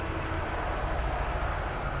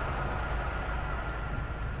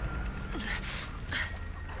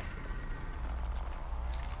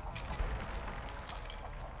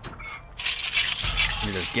 Let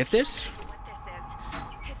me just get this. What this is.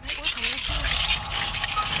 It might work on your phone.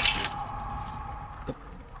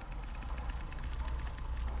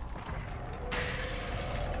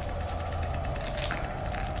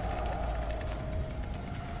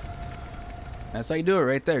 That's how you do it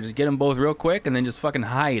right there. Just get them both real quick and then just fucking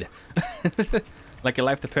hide. Like your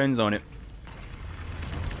life depends on it.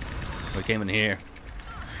 We came in here.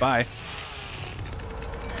 Bye.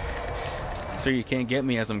 So you can't get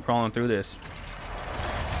me as I'm crawling through this.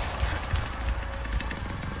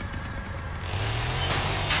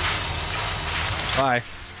 Bye. I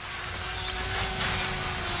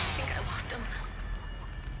think I lost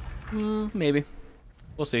him. Maybe.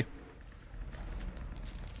 We'll see.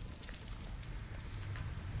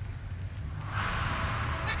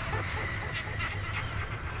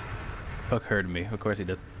 Cook heard me. Of course he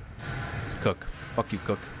did. It's Cook. Fuck you,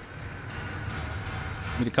 Cook.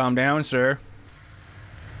 Need to calm down, sir.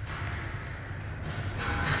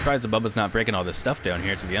 Surprised the Bubba's not breaking all this stuff down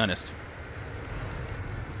here, to be honest.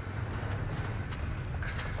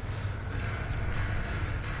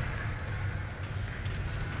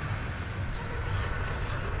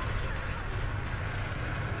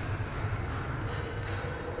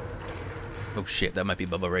 Oh shit, that might be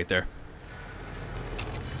Bubba right there.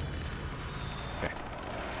 Okay.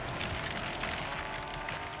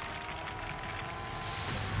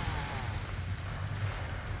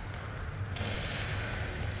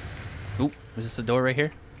 Ooh, is this the door right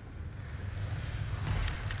here?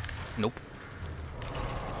 Nope.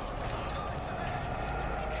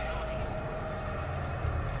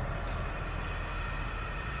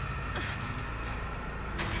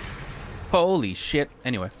 Holy shit.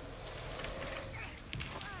 Anyway.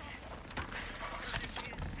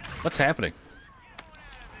 What's happening?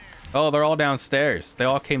 Oh, they're all downstairs. They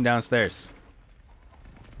all came downstairs.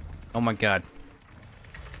 Oh my god.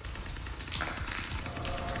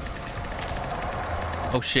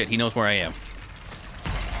 Oh shit, he knows where I am.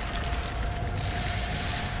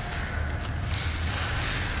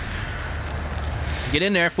 Get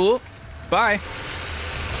in there, fool. Bye.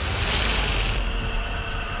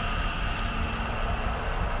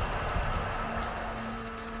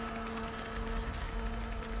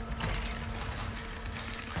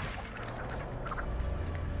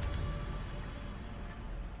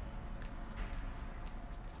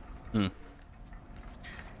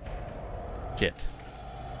 Shit.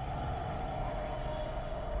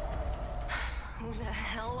 Who the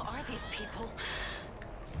hell are these people?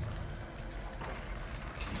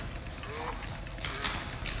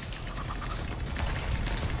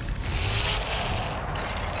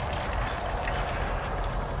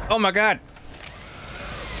 Oh my god.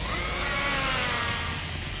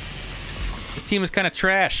 This team is kind of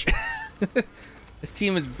trash. This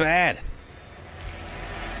team is bad.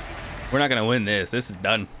 We're not gonna win this. This is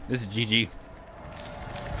done. This is GG.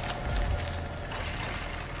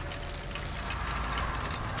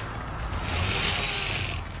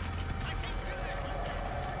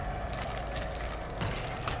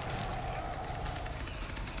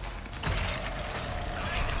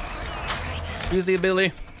 Use the ability.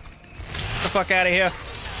 Get the fuck out of here.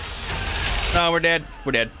 No, we're dead.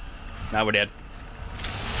 We're dead. Now we're dead.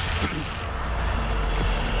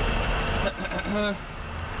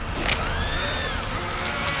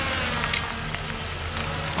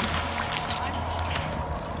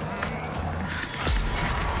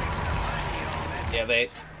 Yeah,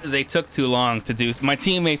 they took too long to do. My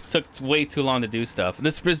teammates took way too long to do stuff.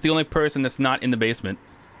 This is the only person that's not in the basement,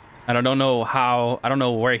 and I don't know how. I don't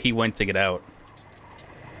know where he went to get out.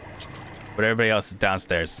 But everybody else is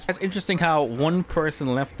downstairs. It's interesting how one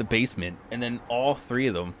person left the basement and then all three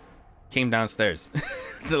of them came downstairs.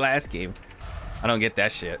 The last game. I don't get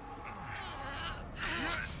that shit.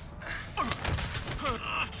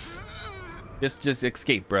 Just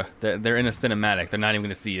escape, bruh. They're in a cinematic. They're not even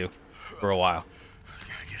gonna see you for a while.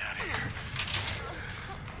 Gotta get out of here.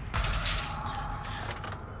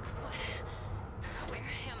 Where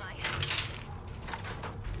am I?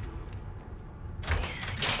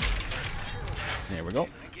 There we go.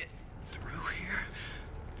 Can I get through here?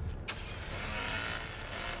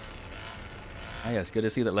 Ah, yeah, it's good to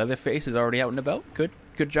see that Leatherface is already out and about. Good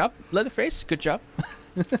job, Leatherface. Good job.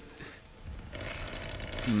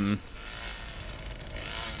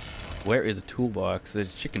 Where is a toolbox?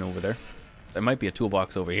 There's chicken over there. There might be a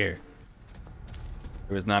toolbox over here.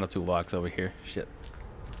 There is not a toolbox over here. Shit.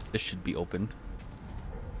 This should be opened.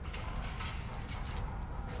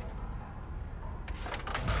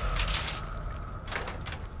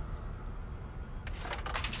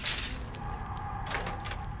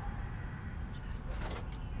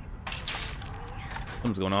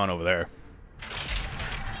 Something's going on over there.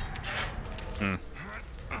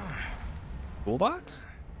 Toolbox?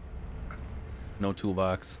 No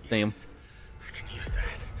toolbox. Damn. I can use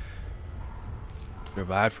that.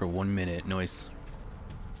 Survived for 1 minute. Nice.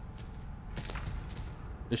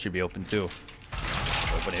 This should be open too.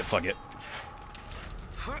 Open it. Fuck it.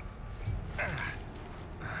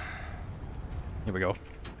 Here we go.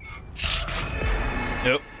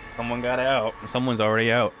 Nope. Someone got out. Someone's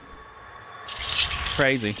already out.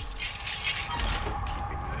 Crazy. Keeping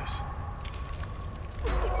this.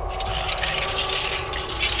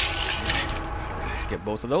 Get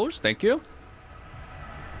both of those. Thank you.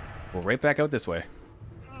 Go right back out this way.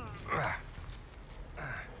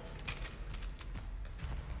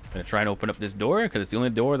 Gonna try and open up this door because it's the only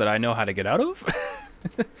door that I know how to get out of.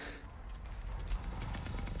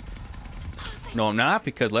 No, I'm not,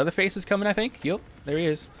 because Leatherface is coming, I think. Yep, there he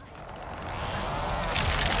is.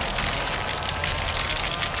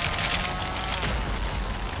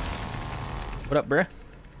 What up, bruh?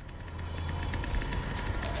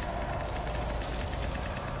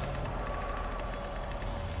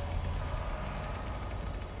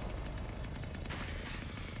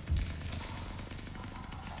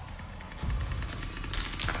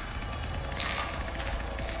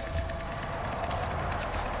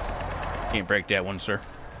 Can't break that one, sir.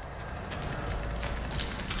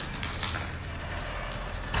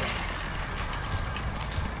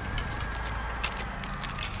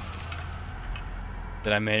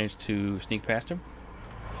 Did I manage to sneak past him?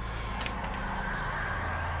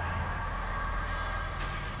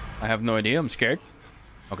 I have no idea. I'm scared.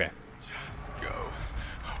 Okay. Just go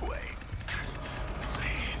away.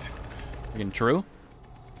 Please. Getting true.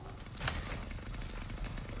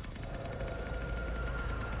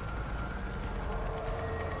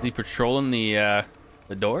 Is he patrolling the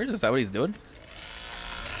doors? Is that what he's doing?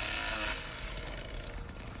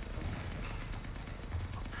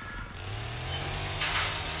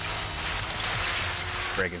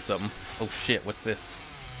 Breaking something. Oh shit, what's this?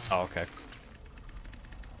 Oh, okay.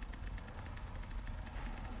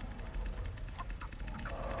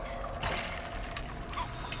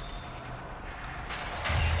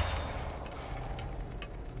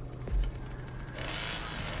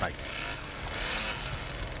 Nice.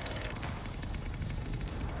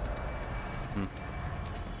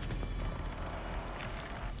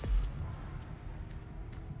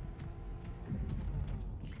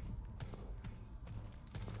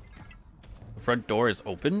 The front door is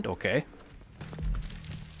opened, okay.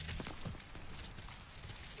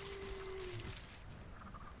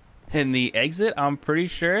 And the exit, I'm pretty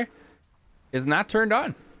sure, is not turned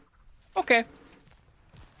on. Okay.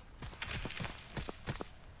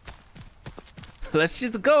 Let's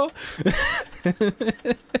just go.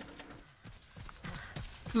 Get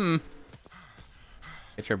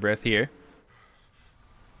your breath here.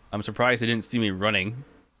 I'm surprised they didn't see me running,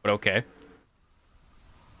 but okay.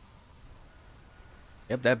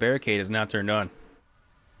 Yep, that barricade is now turned on.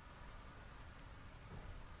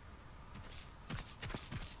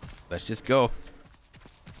 Let's just go.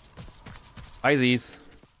 Hi, Z's.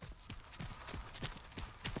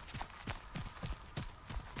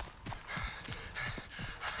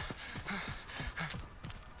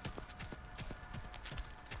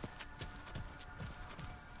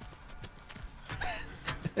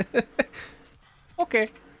 Okay.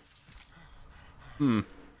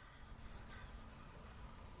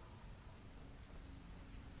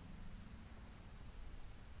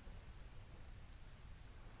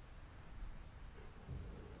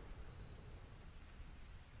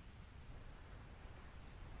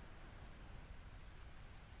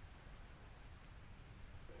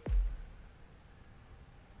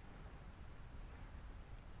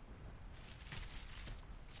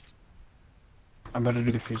 I better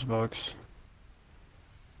do the fuse box.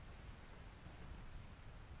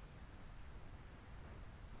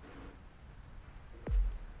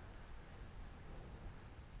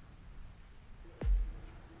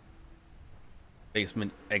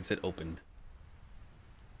 Basement exit opened.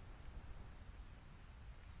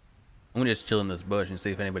 I'm gonna just chill in this bush and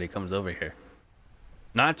see if anybody comes over here.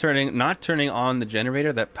 Not turning on the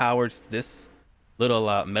generator that powers this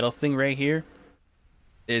little metal thing right here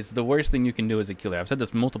is the worst thing you can do as a killer. I've said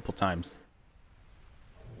this multiple times.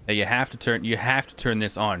 That you have to turn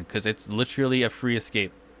this on because it's literally a free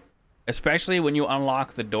escape, especially when you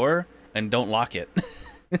unlock the door and don't lock it.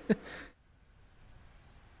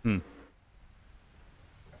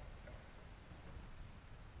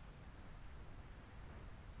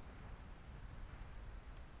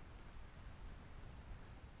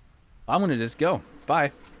 I'm gonna just go.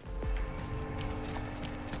 Bye.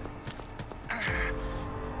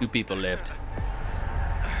 2 people left.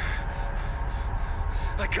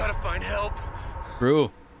 I gotta find help.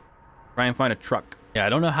 True. Try and find a truck. Yeah, I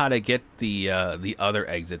don't know how to get the other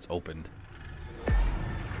exits opened.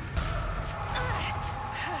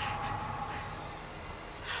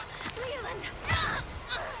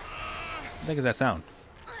 What the heck is that sound?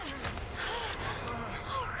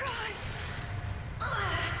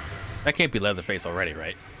 That can't be Leatherface already,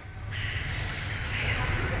 right?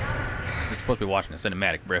 You're supposed to be watching a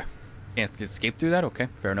cinematic, bruh. Can't escape through that? Okay,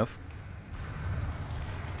 fair enough.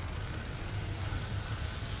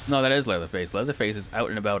 No, that is Leatherface. Leatherface is out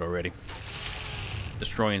and about already.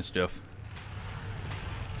 Destroying stuff.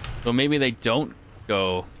 So maybe they don't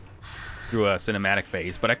go through a cinematic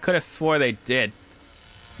phase, but I could have swore they did.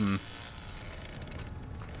 Hmm.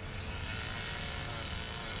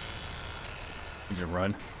 Just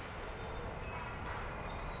run.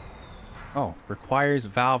 Oh, requires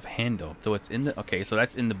valve handle. So it's in the... Okay, so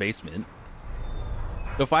that's in the basement.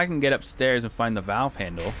 So if I can get upstairs and find the valve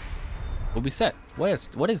handle, we'll be set. What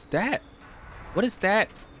is that? What is that?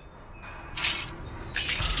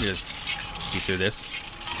 Just get through this.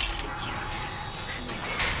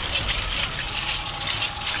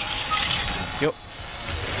 Yep.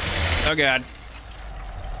 Oh god.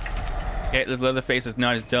 Okay, this Leatherface is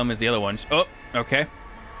not as dumb as the other ones. Oh, okay.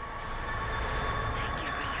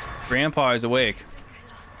 Grandpa is awake. I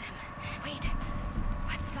lost them. Wait,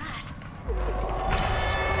 what's that?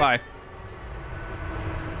 Bye.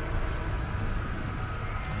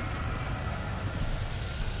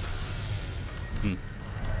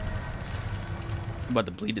 I'm about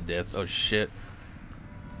to bleed to death. Oh shit.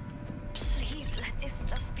 Please let this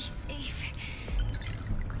stuff be safe.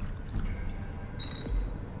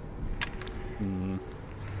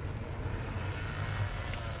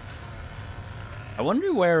 I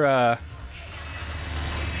wonder where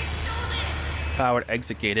powered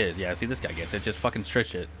exit gate is. Yeah, see, this guy gets it. Just fucking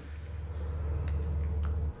stretch it.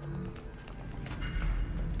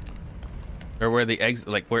 Or where the exit,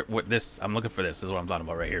 like where this, I'm looking for this. This is what I'm talking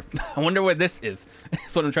about right here. I wonder where this is.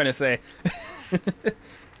 That's what I'm trying to say. Did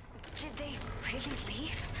they really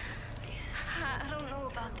leave? I don't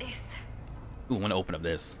know about this. Ooh, I want to open up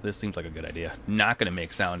this. This seems like a good idea. Not gonna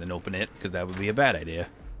make sound and open it because that would be a bad idea.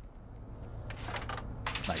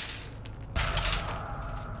 Nice.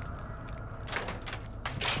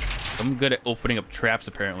 I'm good at opening up traps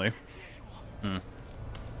apparently.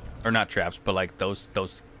 Or not traps, but like those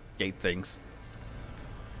gate things.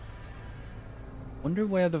 Wonder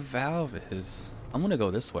where the valve is. I'm gonna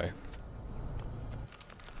go this way.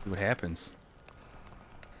 See what happens.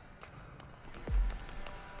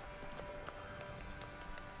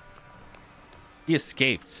 He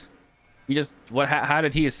escaped. He just what? How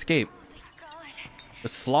did he escape? God, The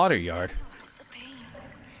slaughter yard. the pain.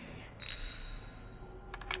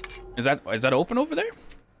 Is that open over there?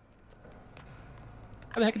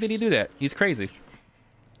 How the heck did he do that? He's crazy.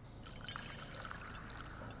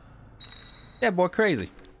 Yeah, boy,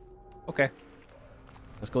 crazy. Okay.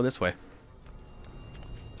 Let's go this way.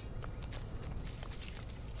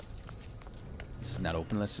 This is not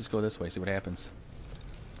open. Let's just go this way, see what happens.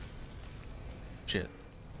 Shit.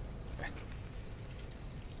 Okay.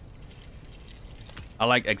 I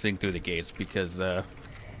like exiting through the gates because, I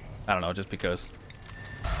don't know, just because.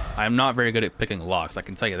 I'm not very good at picking locks, I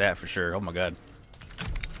can tell you that for sure. Oh my god.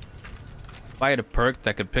 If I had a perk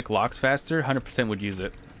that could pick locks faster, 100% would use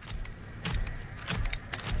it.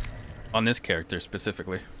 On this character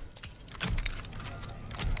specifically.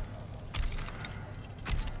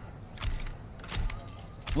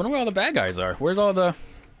 I wonder where all the bad guys are. Where's all the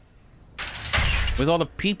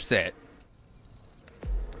peeps at?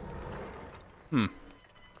 There's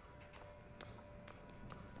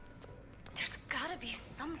gotta be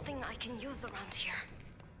something I can use around here.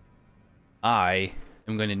 I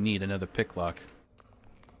am going to need another pick lock.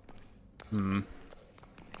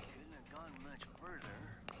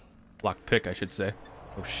 Lock pick, I should say.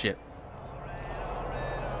 Oh shit.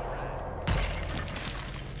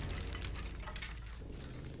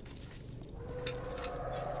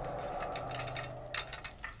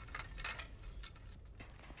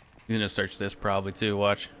 You're gonna search this probably too,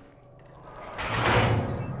 watch.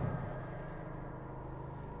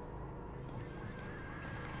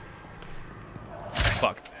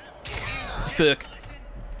 Fuck. Fuck.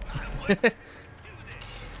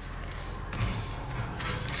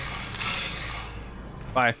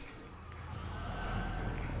 Bye.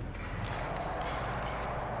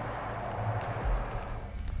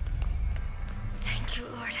 Thank you,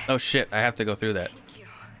 Lord. Oh shit, I have to go through that. Thank you.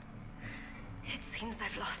 It seems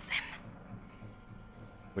I've lost them.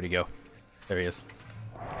 Where'd he go? There he is.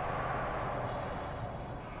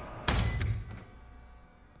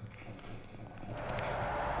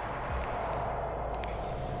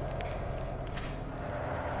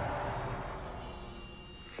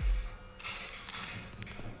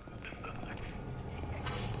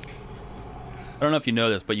 I don't know if you know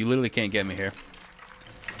this, but you literally can't get me here.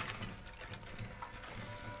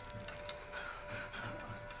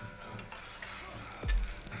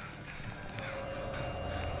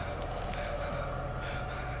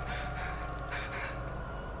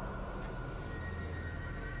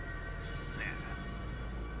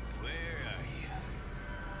 Where are you?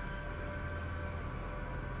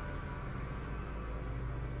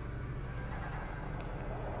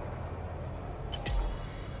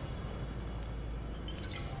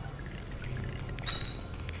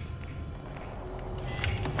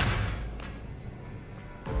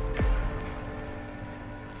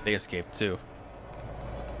 They escaped too.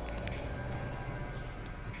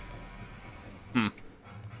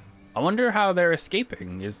 I wonder how they're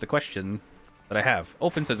escaping is the question that I have.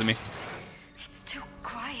 Open sesame. It's too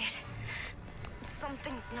quiet.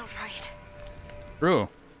 Something's not right. True.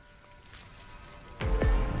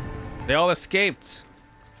 They all escaped.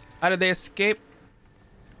 How did they escape?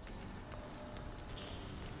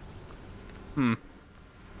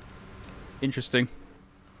 Interesting.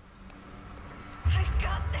 I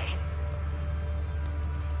got this.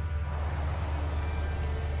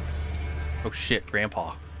 Oh shit,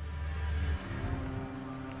 Grandpa.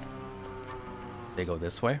 They go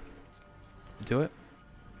this way? Do it?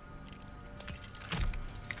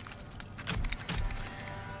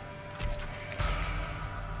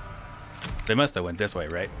 They must have went this way,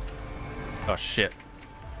 right? Oh shit.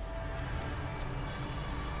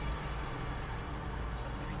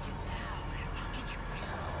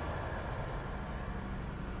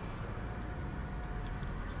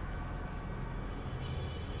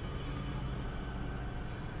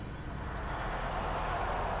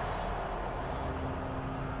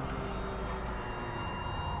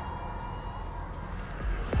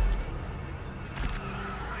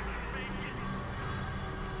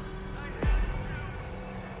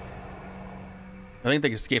 I think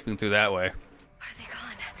they're escaping through that way. Are they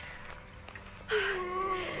gone? I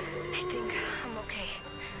think I'm okay.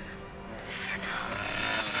 For now.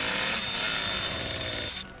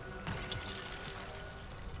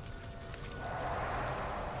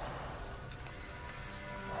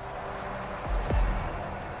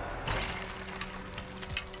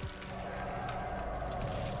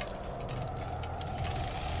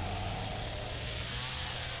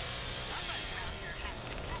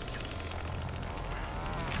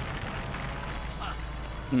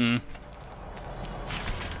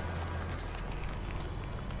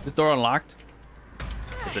 This door unlocked?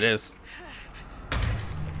 Yes, it is.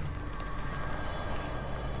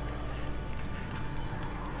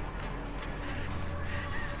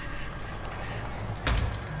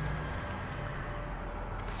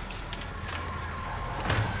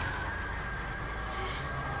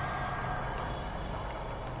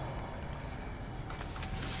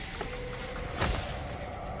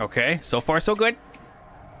 Okay, so far so good.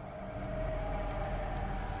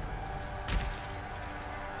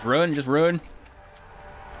 Run, just run.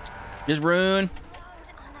 Just run.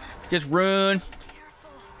 Just run.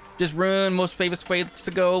 Just run. Most famous ways to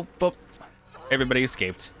go. But everybody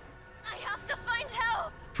escaped. I have to find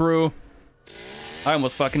help. True. I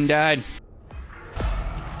almost fucking died.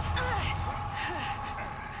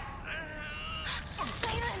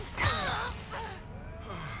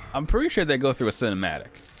 I'm pretty sure they go through a cinematic.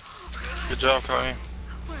 Good job, Connie.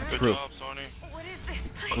 Good True. job, Sony. What is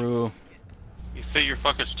this place? True. You fit your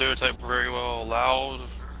fucking stereotype very well. Loud.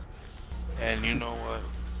 And you know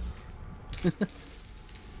what?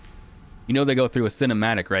 You know they go through a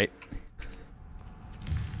cinematic, right?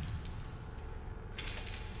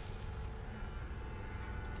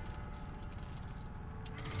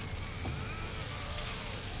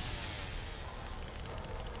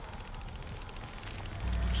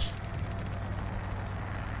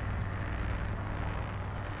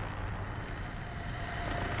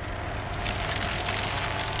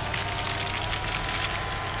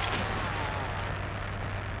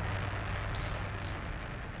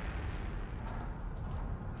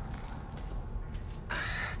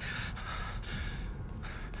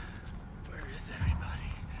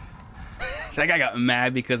 That guy got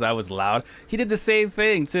mad because I was loud. He did the same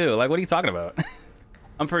thing too. Like, what are you talking about?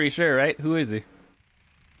 I'm pretty sure, right? Who is he?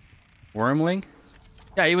 Wormling?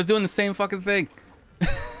 Yeah, he was doing the same fucking thing.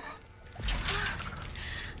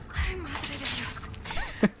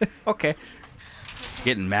 Okay.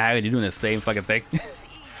 Getting mad and you're doing the same fucking thing.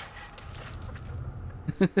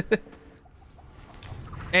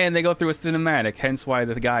 And they go through a cinematic, hence why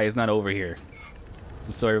the guy is not over here.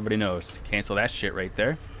 Just so everybody knows. Cancel that shit right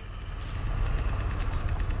there.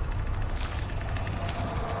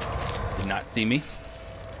 Did not see me.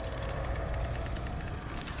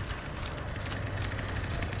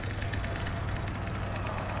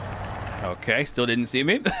 Okay, still didn't see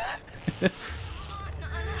me. Looks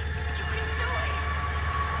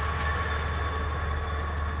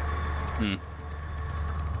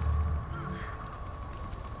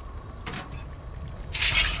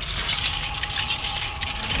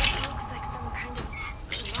like some kind of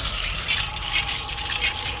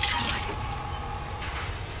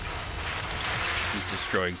He's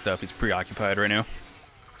destroying stuff. He's preoccupied right now.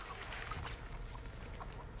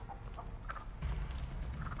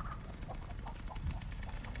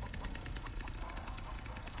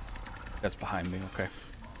 That's behind me. Okay.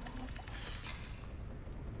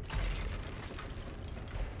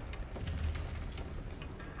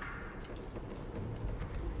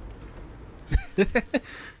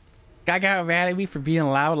 Guy got mad at me for being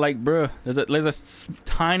loud. Like, bruh, there's a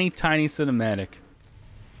tiny cinematic.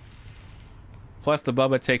 Plus, the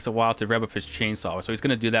Bubba takes a while to rev up his chainsaw, so he's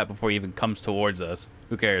gonna do that before he even comes towards us.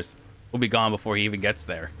 Who cares? We'll be gone before he even gets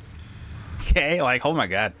there. Okay, like, oh my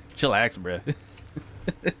god. Chillax, bruh.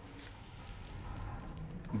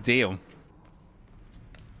 Damn.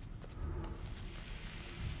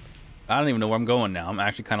 I don't even know where I'm going now. I'm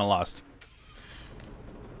actually kind of lost.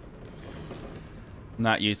 I'm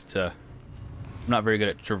not used to... I'm not very good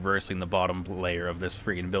at traversing the bottom layer of this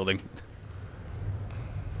freaking building.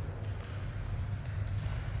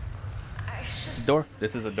 This is a door.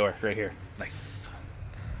 This is a door right here. Nice.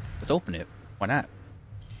 Let's open it. Why not?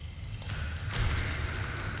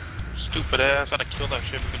 Stupid ass. I'd have killed that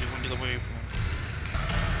shit because he wouldn't get away from him.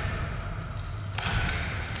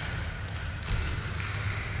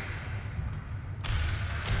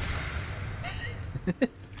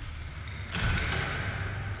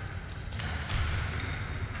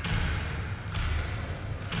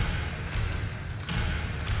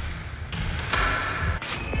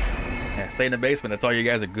 Yeah, stay in the basement. That's all you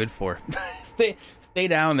guys are good for. Stay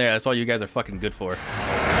down there. That's all you guys are fucking good for.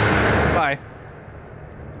 Bye.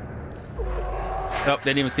 Oh,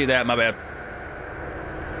 didn't even see that. My bad.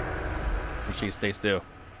 Make sure you stay still.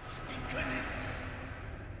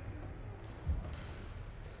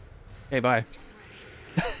 Hey, bye.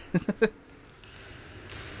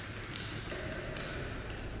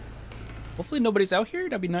 Hopefully nobody's out here.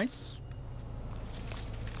 That'd be nice.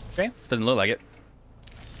 Okay, doesn't look like it.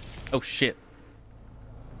 Oh shit.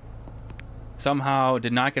 Somehow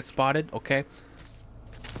did not get spotted. Okay.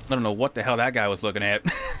 I don't know what the hell that guy was looking at.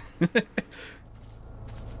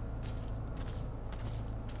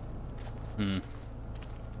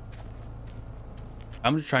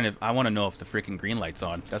 I'm just trying to... I want to know if the freaking green light's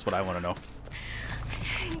on. That's what I want to know.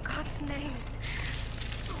 In God's name,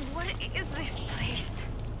 what is this place?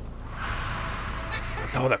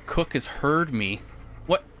 Oh, the cook has heard me.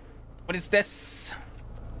 What? What is this?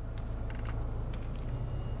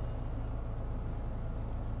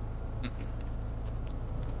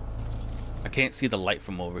 I can't see the light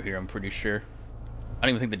from over here, I'm pretty sure. I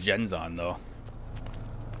don't even think the gen's on, though.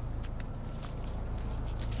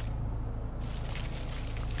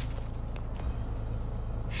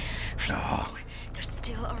 I know they're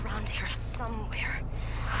still around here somewhere.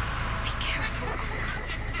 Be careful, Anna.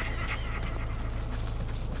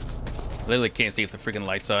 Literally can't see if the freaking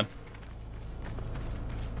light's on.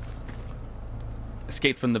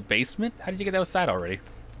 Escaped from the basement? How did you get outside already?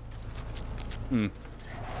 Hmm.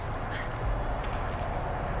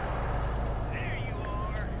 There you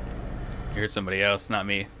are. You heard somebody else, not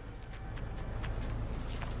me.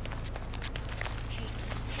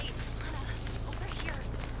 Hey, Anna, over here.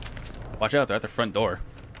 Watch out, they're at the front door.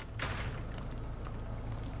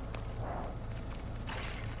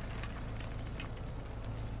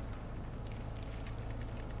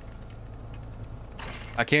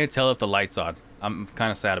 I can't tell if the light's on. I'm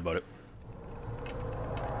kind of sad about it.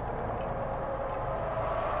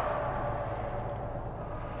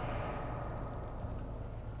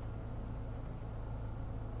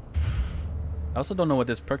 I also don't know what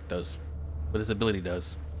this perk does. What this ability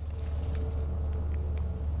does.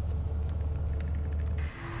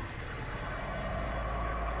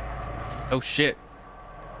 Oh shit.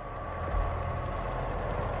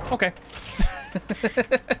 Okay.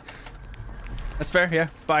 That's fair, yeah.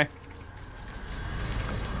 Bye.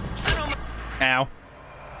 Ow.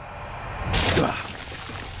 Ugh.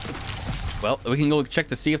 Well, we can go check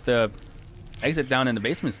to see if the exit down in the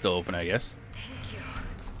basement's still open, I guess. Thank you.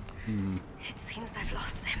 Hmm. It seems I've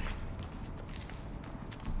lost them.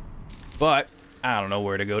 But I don't know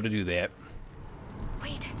where to go to do that.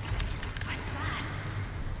 Wait, what's that?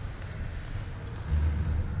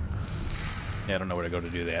 Yeah, I don't know where to go to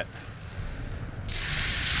do that.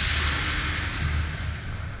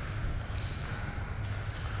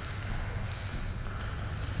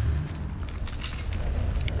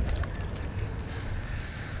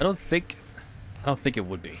 I don't think it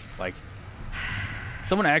would be. Like,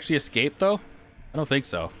 someone actually escaped though? I don't think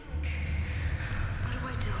so. What do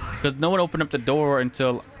I do? Because no one opened up the door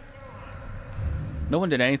until... No one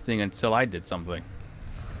did anything until I did something.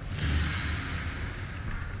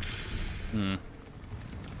 Hmm.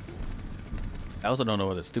 I also don't know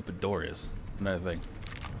where the stupid door is. Another thing.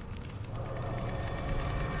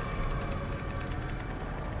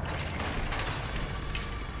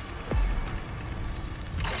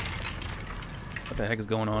 What the heck is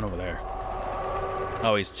going on over there?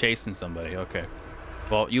 Oh, he's chasing somebody. Okay.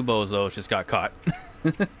 Well, you bozos just got caught.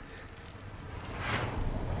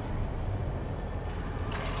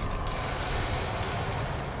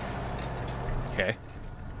 Okay.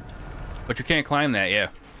 But you can't climb that, yeah.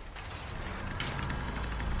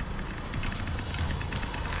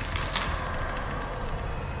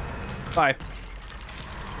 Bye.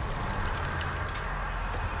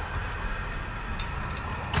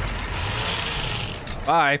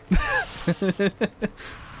 Bye.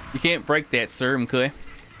 You can't break that, sir, okay?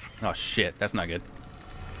 Oh, shit. That's not good.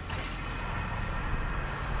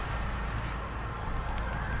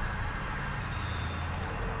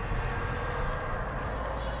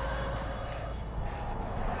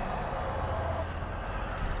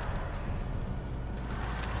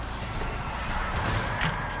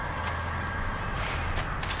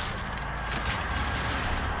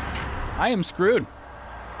 I am screwed.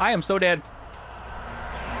 I am so dead.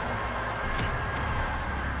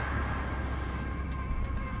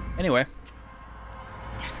 Anyway.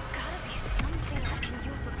 There's gotta be something I can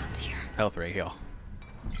use around here. Health right here.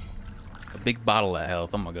 A big bottle of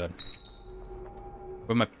health. Oh my god.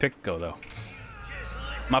 Where'd my pick go though?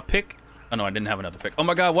 My pick? Oh no, I didn't have another pick. Oh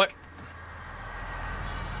my god, what?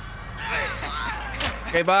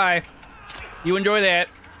 Okay, bye. You enjoy that.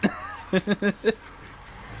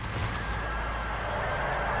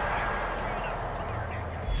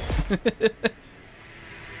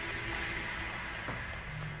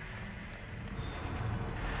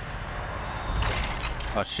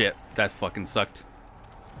 Oh shit, that fucking sucked.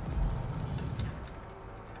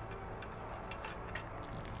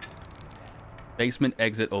 Basement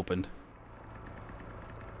exit opened.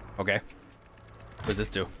 Okay. What does this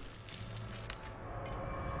do?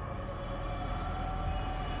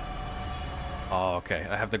 Oh, okay.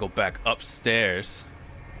 I have to go back upstairs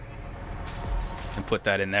and put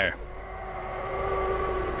that in there.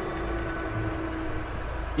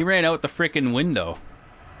 He ran out the freaking window.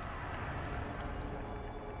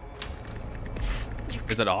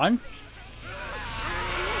 Is it on?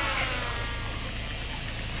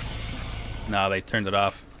 No, they turned it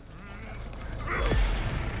off.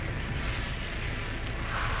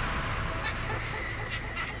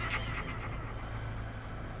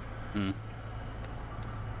 Hmm.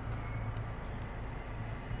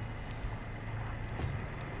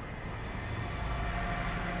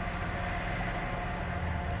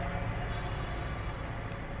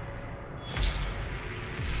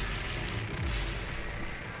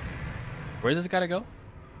 Where's this gotta go?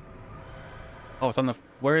 Oh, it's on the...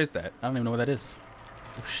 Where is that? I don't even know where that is.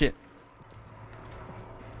 Oh, shit.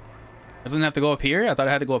 Doesn't it have to go up here? I thought it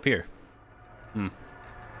had to go up here. Hmm.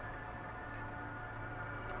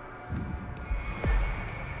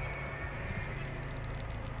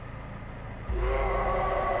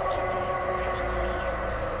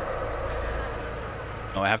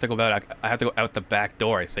 Oh, I have to go back. I have to go out the back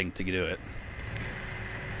door, I think, to do it.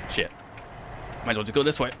 Shit. Might as well just go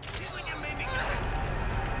this way.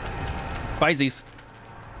 Bye-sies.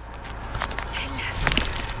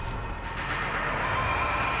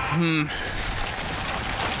 Hmm.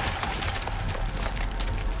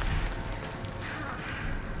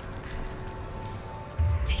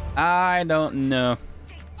 I don't know.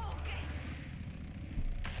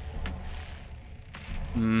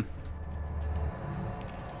 Hmm.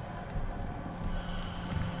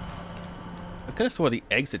 I could have swore the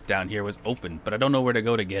exit down here was open, but I don't know where to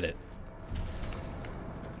go to get it.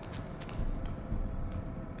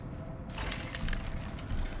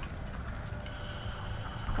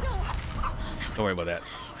 Don't worry about that.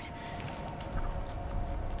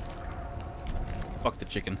 Fuck the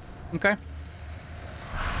chicken. Okay.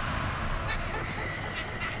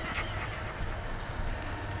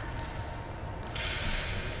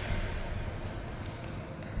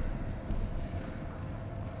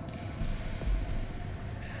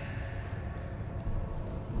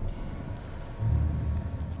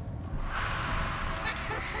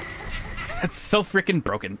 That's so freaking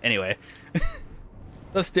broken. Anyway.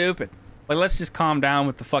 So stupid. Like, let's just calm down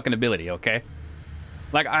with the fucking ability, okay?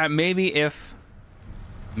 Like, maybe if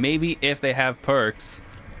they have perks,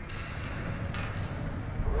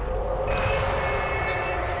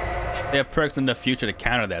 they have perks in the future to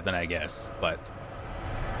counter that, then I guess. But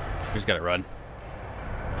we just gotta run.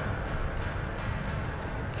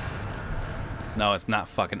 No, it's not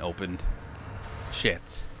fucking opened.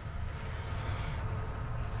 Shit.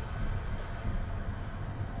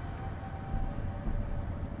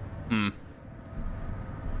 Hmm.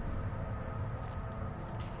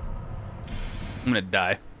 I'm gonna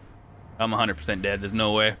die. I'm 100% dead. There's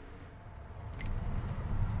no way.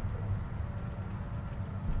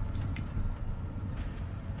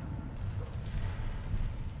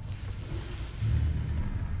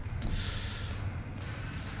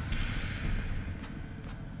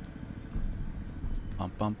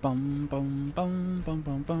 Pum, bum bum bum bum bum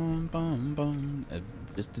bum bum bum bum.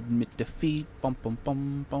 Just admit defeat. Bum bum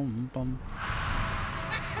bum bum bum.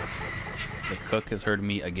 The cook has heard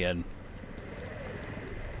me again.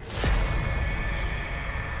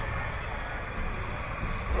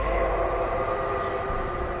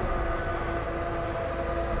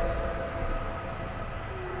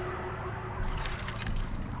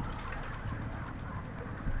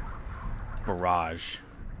 Barrage.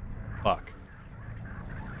 Fuck.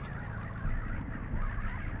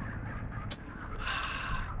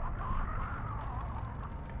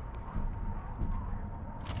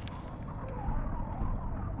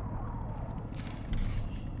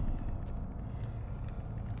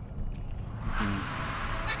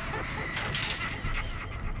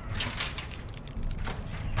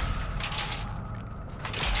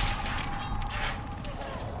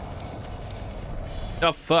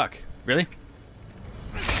 Oh fuck. Really?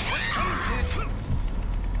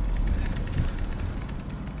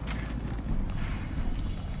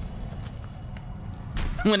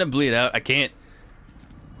 I'm gonna bleed out. I can't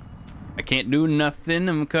do nothing,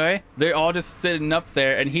 okay? They're all just sitting up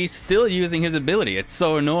there and he's still using his ability. It's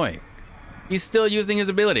so annoying. He's still using his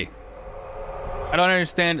ability. I don't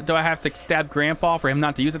understand. Do I have to stab Grandpa for him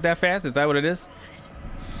not to use it that fast? Is that what it is?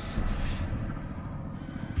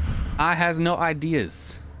 I has no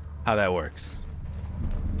ideas how that works.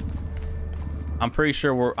 I'm pretty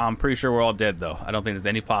sure we're all dead though. I don't think there's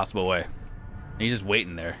any possible way. And he's just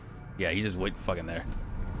waiting there. Yeah, he's just waiting fucking there.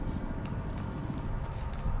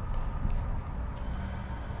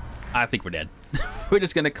 I think we're dead. We're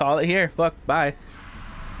just gonna call it here. Fuck, bye.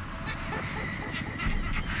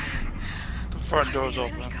 The front door's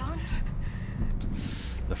open.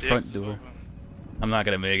 The front door. I'm not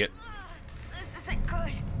gonna make it. This isn't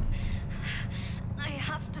good. I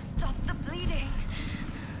have to stop the bleeding.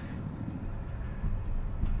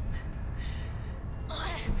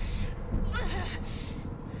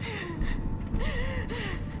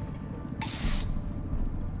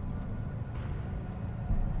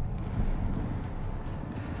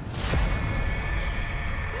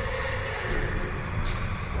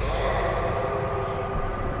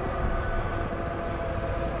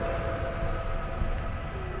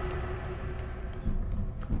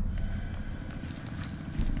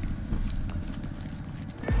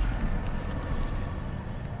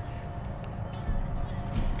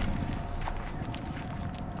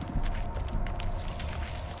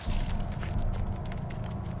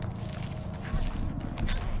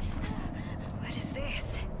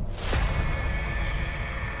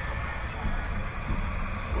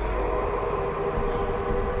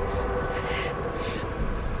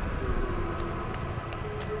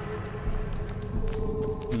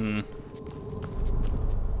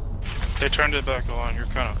 They turned it back on. You're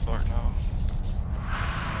kind of fucked now.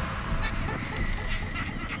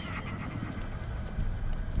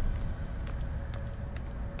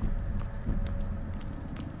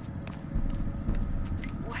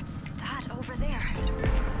 What's that over there?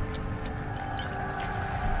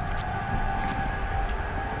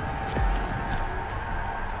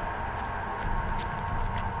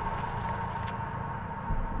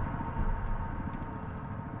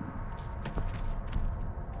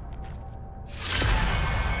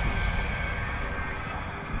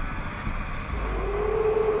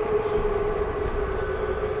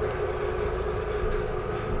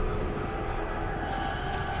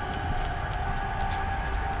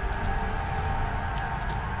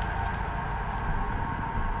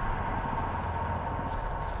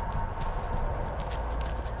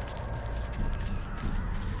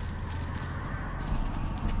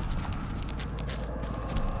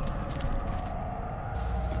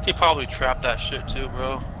 He probably trapped that shit too,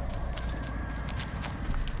 bro.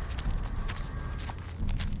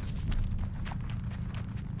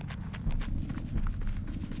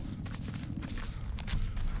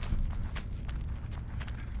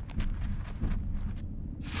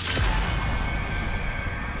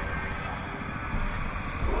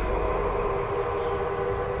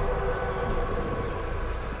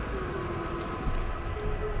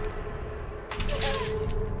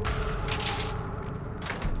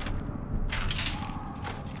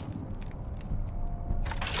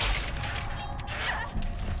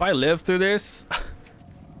 If I live through this,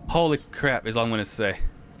 holy crap is all I'm gonna say.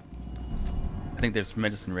 I think there's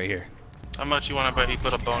medicine right here. How much you want to bet he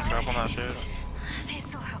put a bone trap on that shit?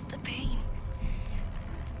 This'll help the pain.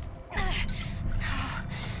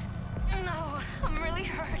 No, I'm really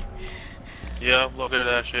hurt. Yeah, look at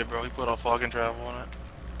that shit, bro. He put a fucking trap on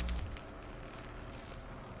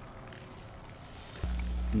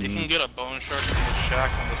it. You can get a bone shark from the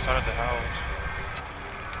shack on the side of the house.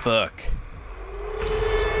 Fuck.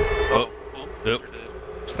 Oh. Nope.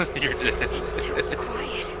 You're dead. It's too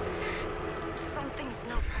quiet. Something's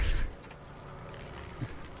not right.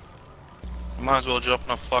 Might as well jump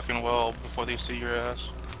in a fucking well before they see your ass.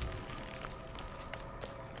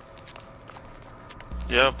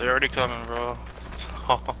 Yep, they're already coming, bro.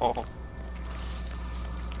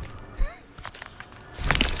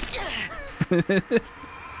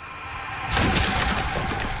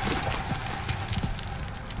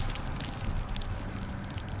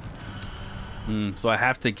 So I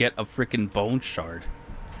have to get a freaking bone shard.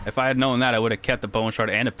 If I had known that, I would have kept the bone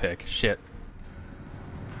shard and a pick. Shit.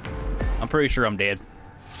 I'm pretty sure I'm dead.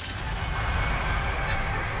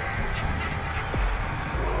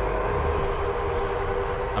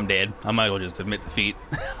 I'm dead. I might as well just admit defeat.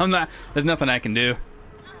 I'm not. There's nothing I can do.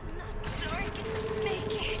 I'm not sure I can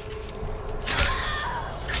make it.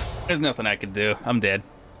 There's nothing I can do. I'm dead.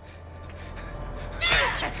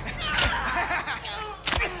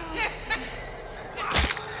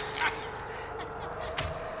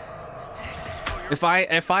 If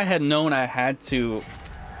I had known I had to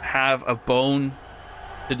have a bone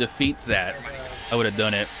to defeat that, I would have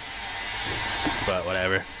done it. But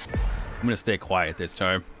whatever. I'm gonna stay quiet this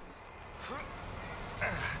time.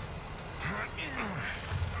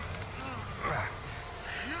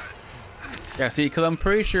 Yeah, see, because I'm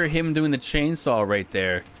pretty sure him doing the chainsaw right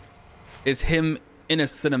there is him in a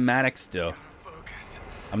cinematic still.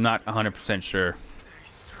 I'm not 100% sure.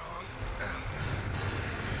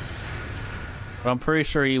 But I'm pretty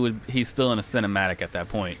sure he's still in a cinematic at that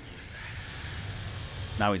point.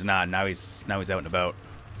 Now he's not. Now he's out and about.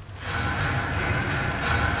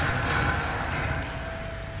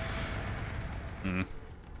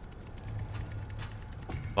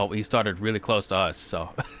 Well, he started really close to us, so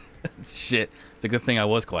shit. It's a good thing I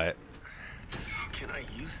was quiet. Can I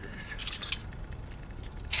use this?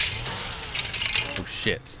 Oh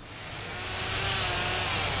shit.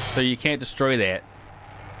 So you can't destroy that.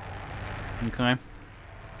 Okay.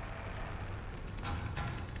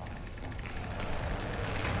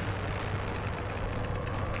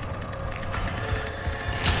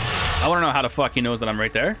 I want to know how the fuck he knows that I'm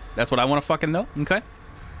right there. That's what I want to fucking know. Okay.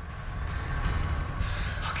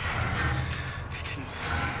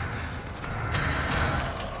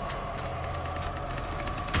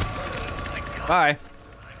 Bye.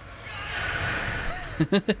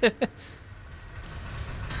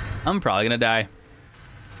 I'm probably gonna die.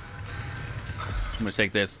 I'm gonna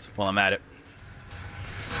take this while I'm at it.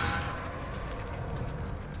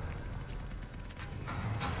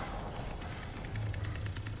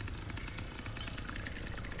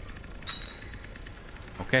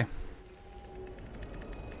 Okay.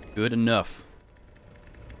 Good enough.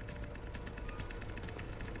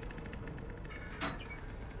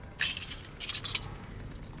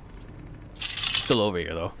 Still over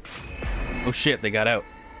here though. Oh shit, they got out.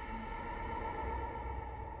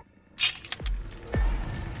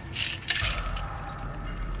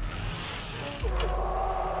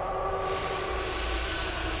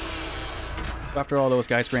 After all those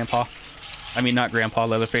guys, Grandpa. I mean, not Grandpa,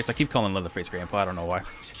 Leatherface. I keep calling Leatherface Grandpa. I don't know why.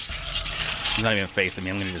 He's not even facing me.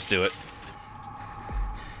 I'm gonna just do it.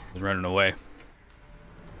 He's running away.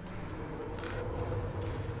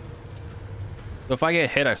 So if I get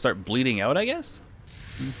hit, I start bleeding out, I guess?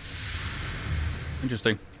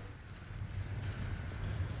 Interesting.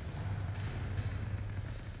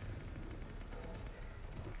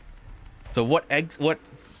 So what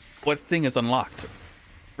thing is unlocked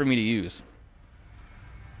for me to use?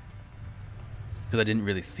 Because I didn't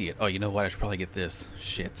really see it. Oh, you know what? I should probably get this.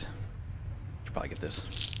 Shit. I should probably get this.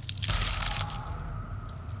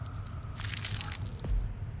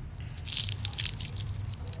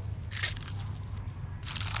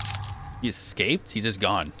 He escaped? He's just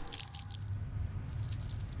gone.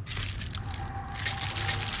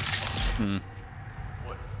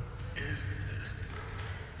 What is this?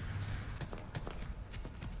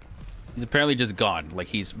 He's apparently just gone. Like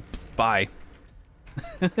he's... Bye.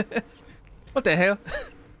 What the hell?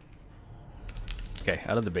 Okay,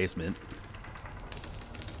 out of the basement.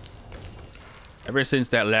 Ever since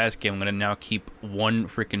that last game, I'm gonna now keep one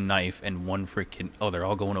freaking knife and one freaking... Oh, they're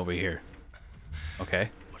all going over here.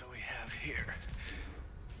 Okay. What do we have here?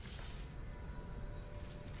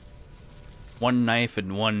 One knife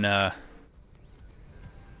and one,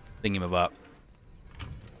 thingamabop.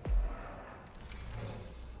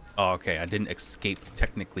 Oh, okay. I didn't escape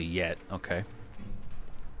technically yet. Okay.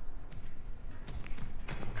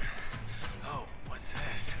 Oh, what's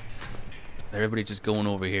this? Everybody just going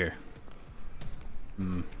over here.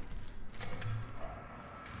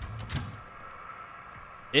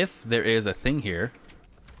 If there is a thing here,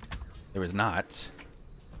 There is not.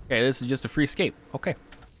 Okay, this is just a free escape. Okay.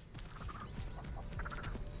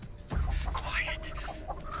 Quiet.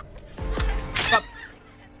 Up.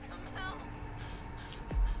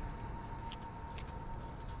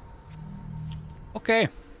 Okay.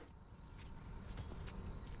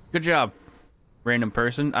 Good job, random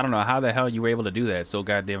person. I don't know how the hell you were able to do that so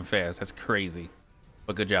goddamn fast. That's crazy.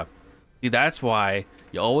 But good job. See, that's why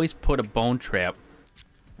you always put a bone trap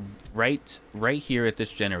right here at this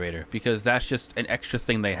generator, because that's just an extra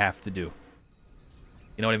thing they have to do.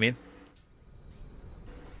 You know what I mean?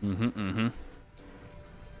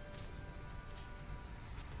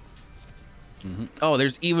 Oh,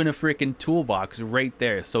 there's even a freaking toolbox right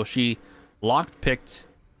there. So she lockpicked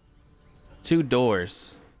 2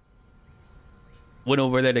 doors, went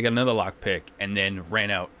over there to get another lockpick, and then ran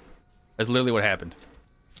out. That's literally what happened.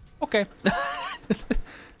 Okay.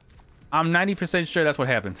 I'm 90% sure that's what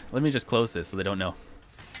happened. Let me just close this so they don't know.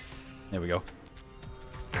 There we go.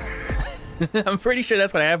 I'm pretty sure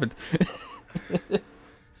that's what happened.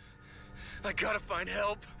 I gotta find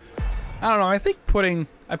help. I don't know. I think putting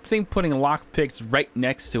lockpicks right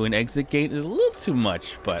next to an exit gate is a little too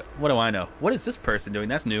much. But what do I know? What is this person doing?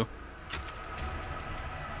 That's new.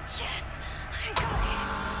 Yes, I got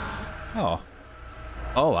it. Oh.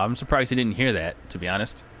 Oh, I'm surprised he didn't hear that, to be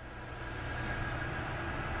honest.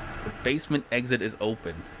 The basement exit is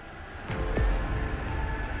open.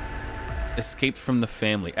 Escaped from the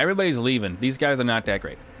family. Everybody's leaving. These guys are not that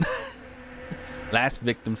great. Last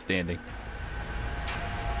victim standing.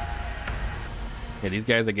 Yeah, these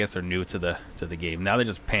guys, I guess, are new to the game. Now they're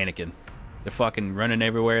just panicking. They're fucking running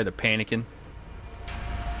everywhere. They're panicking.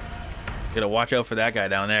 You gotta watch out for that guy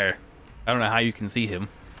down there. I don't know how you can see him.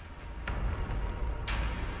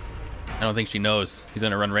 I don't think she knows. He's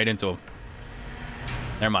gonna run right into him.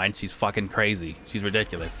 Never mind. She's fucking crazy. She's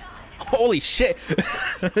ridiculous. Holy shit.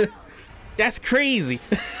 That's crazy.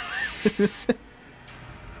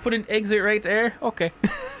 Put an exit right there. Okay.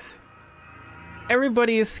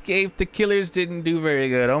 Everybody escaped. The killers didn't do very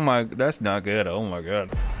good. Oh my, that's not good. Oh my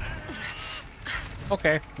god.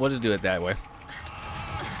 Okay, we'll just do it that way.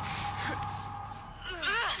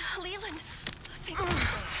 Leland.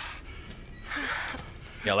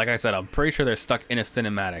 Yeah, like I said, I'm pretty sure they're stuck in a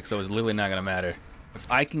cinematic, so it's literally not gonna matter. If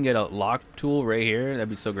I can get a lock tool right here, that'd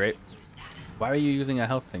be so great. Why are you using a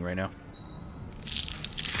health thing right now?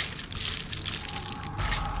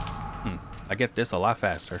 I get this a lot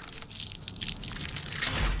faster.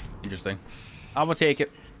 Interesting. I'm gonna take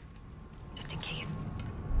it. Just in case.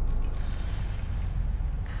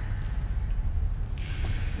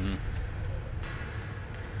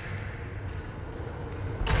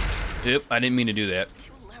 Yep, I didn't mean to do that.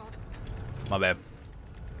 Too loud. My bad.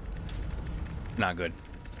 Not good.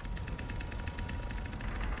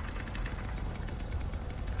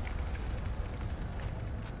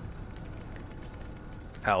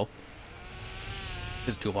 Health.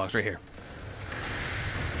 There's a toolbox right here.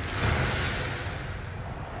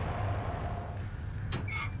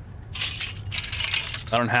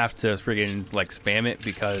 I don't have to friggin' like spam it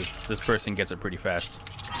because this person gets it pretty fast.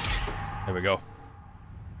 There we go.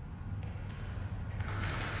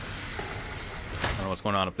 I don't know what's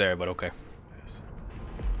going on up there, but okay.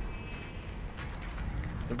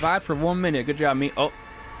 Survived for 1 minute. Good job, me. Oh.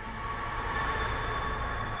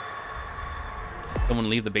 Someone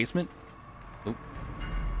leave the basement? Oop.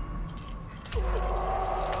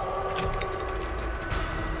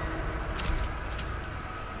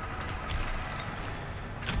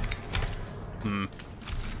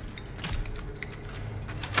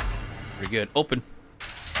 Pretty good. Open.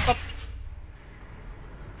 Up.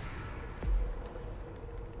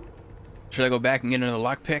 Should I go back and get another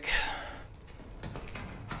lockpick?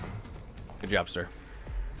 Good job, sir.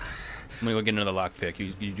 I'm gonna go get another lockpick.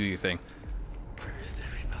 You do your thing. Where is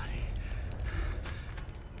everybody?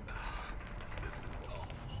 This is awful.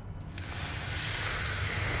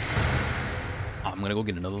 I'm gonna go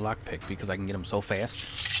get another lockpick because I can get them so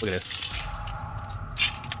fast. Look at this.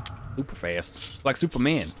 Super fast. Like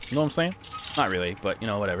Superman. You know what I'm saying? Not really, but you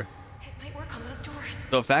know, whatever. It might work on those doors.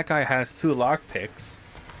 So if that guy has 2 lockpicks,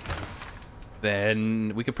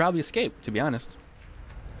 then we could probably escape, to be honest.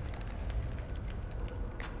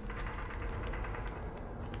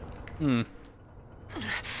 We'll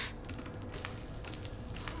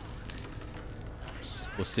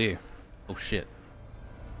see. Oh shit.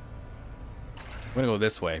 I'm gonna go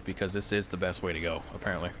this way because this is the best way to go,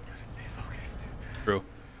 apparently. Stay focused. True.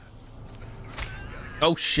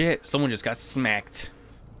 Oh shit, someone just got smacked.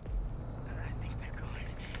 I think they're going.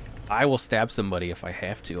 I will stab somebody if I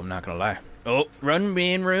have to, I'm not gonna lie. Oh, run,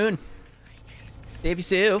 man, run. Save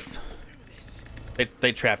yourself.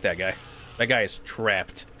 They trapped that guy. That guy is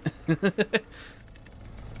trapped.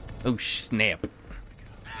 Oh, snap.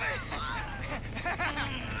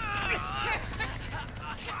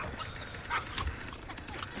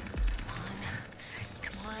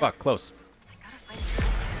 Fuck, close.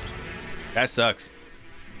 That sucks.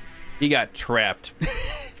 He got trapped.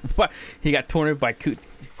 He got cornered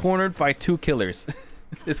by two killers.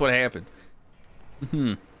 This is what happened.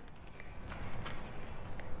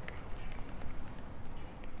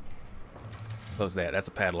 Close that. That's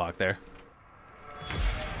a padlock there.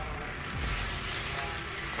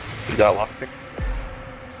 You got lockpick?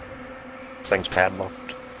 This thing's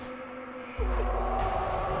padlocked.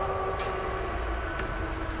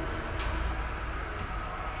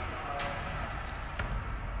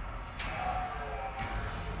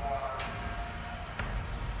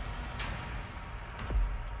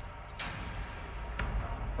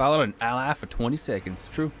 Followed an ally for 20 seconds.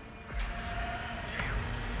 True.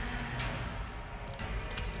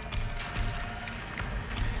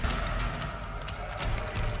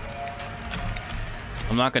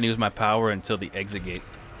 I'm not going to use my power until the exit gate.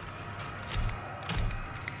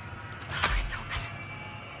 It's open.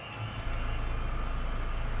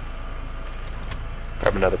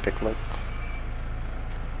 Grab another picklock.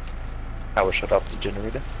 I will shut off the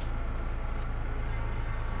generator.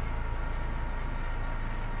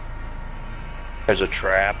 There's a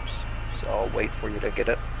trap, so I'll wait for you to get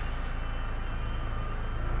it.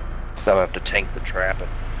 So I'll have to tank the trap and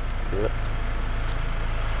do it.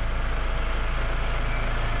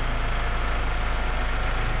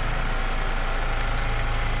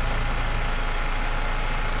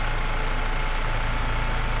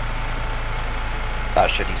 Ah,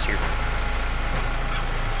 shit, he's here.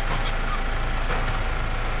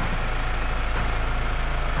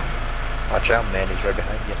 Watch out, man, he's right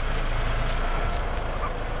behind you.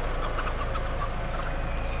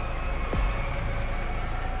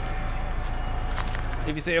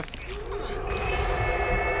 If you safe.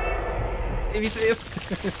 If you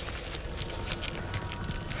safe.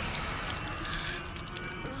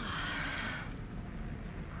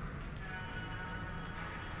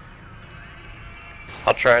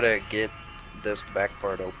 I'll try to get this back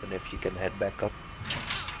part open if you can head back up.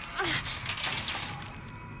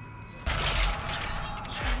 Just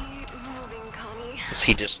keep moving, Connie.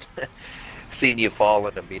 He just seen you fall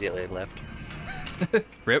and immediately left.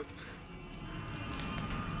 Rip.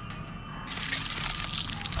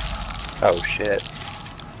 Oh shit.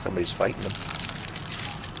 Somebody's fighting him.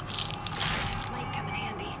 This might come in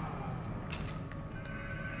handy.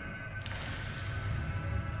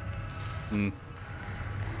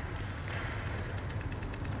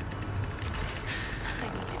 I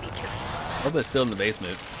need to be careful. Hope it's still in the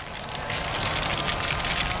basement.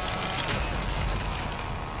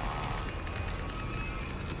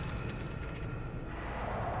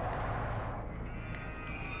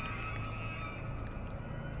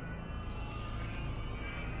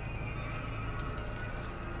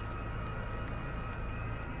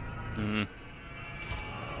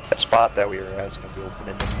 That spot that we were at is gonna be open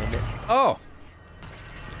in a minute. Oh!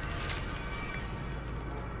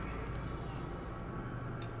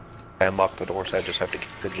 I unlocked the door, so I just have to kick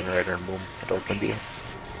the generator and boom, it opened again.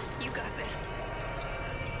 You got this.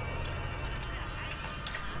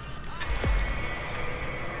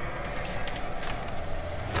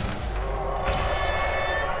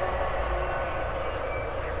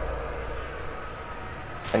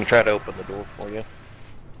 I can try to open the door for you.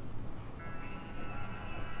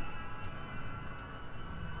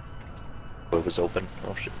 Oh, it was open.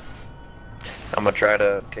 Oh shit. I'm gonna try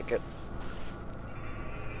to kick it.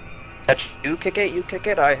 You kick it, you kick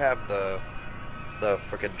it. I have the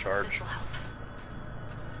frickin' charge. This will help.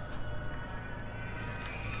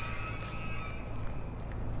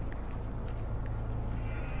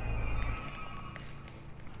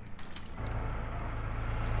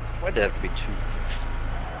 Why'd there have to be two?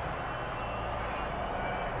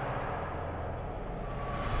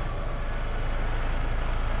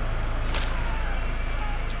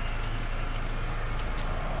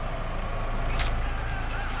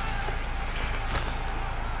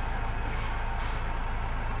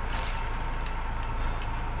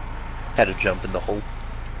 Had to jump in the hole.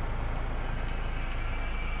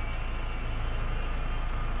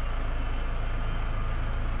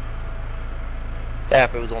 Yeah,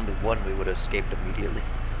 if it was only one, we would have escaped immediately.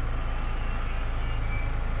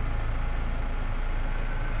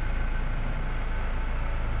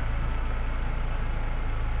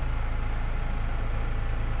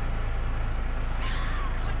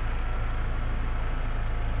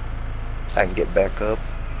 I can get back up.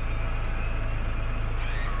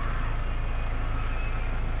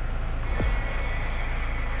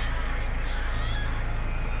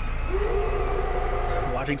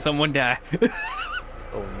 Watching someone die.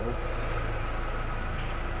 Oh no.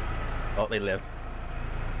 Oh, they lived.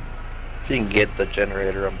 If you can get the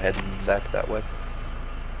generator, I'm heading back that way.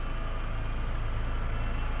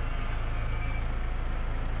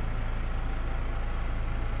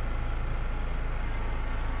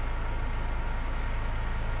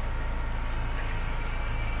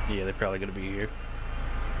 Yeah, they're probably gonna be here.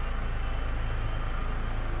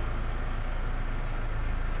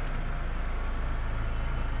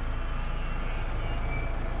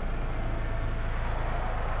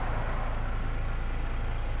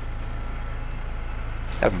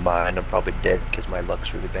 Never mind, I'm probably dead because my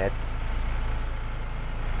luck's really bad.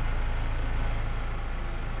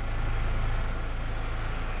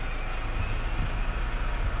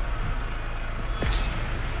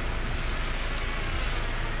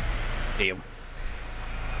 Damn.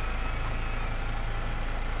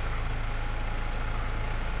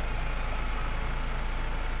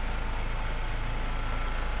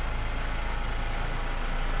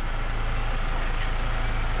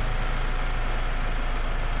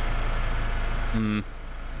 I'm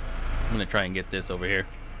gonna try and get this over here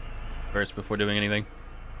first before doing anything.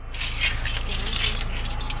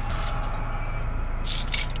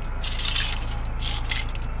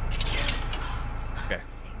 Okay.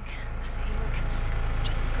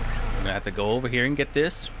 Just look around. I'm gonna have to go over here and get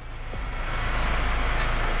this.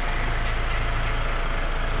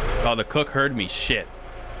 Oh, the cook heard me. Shit.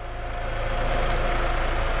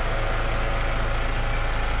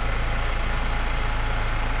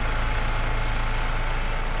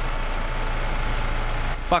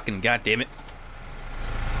 Fucking goddamn it.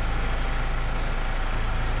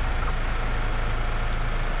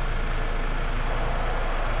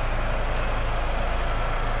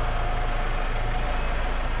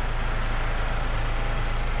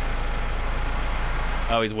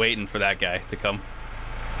 Oh, he's waiting for that guy to come.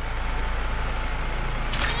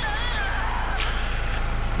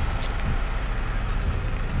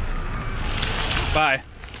 Bye.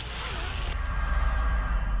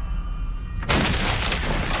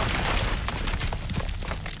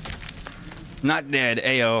 Not dead,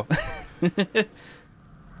 ayo. We're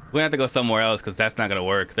gonna have to go somewhere else because that's not gonna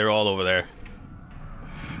work. They're all over there.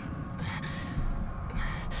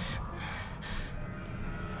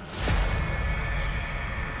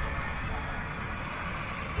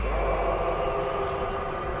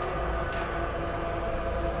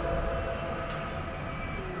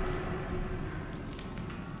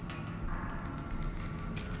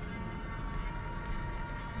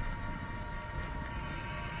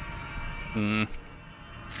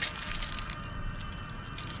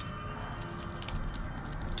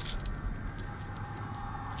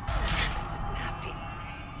 This is nasty.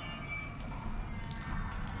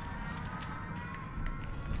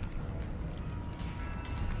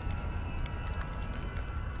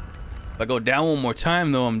 If I go down one more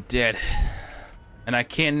time, though, I'm dead. And I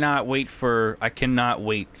cannot wait for... I cannot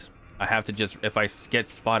wait. I have to just... If I get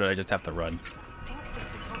spotted, I just have to run. I think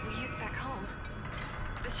this is what we use back home.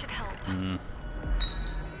 This should help.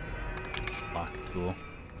 Lock tool.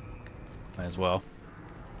 Might as well.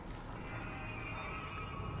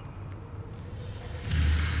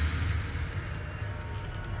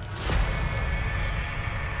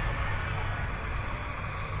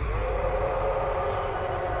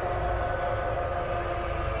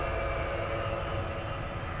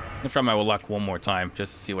 I'm gonna try my luck one more time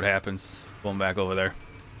just to see what happens going back over there.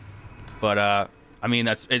 But I mean,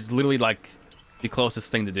 it's literally like the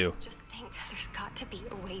closest thing to do. Just think, there's got to be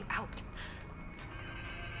a way out.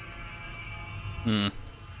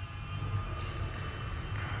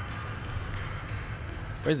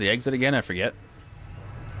 Where's the exit again? I forget.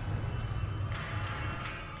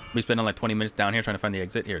 We spent like 20 minutes down here trying to find the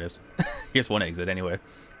exit. Here it is. Here's one exit anyway.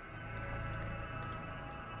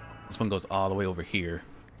 This one goes all the way over here.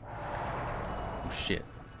 Oh shit.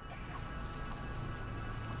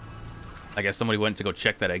 I guess somebody went to go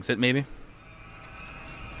check that exit maybe.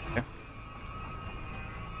 Okay.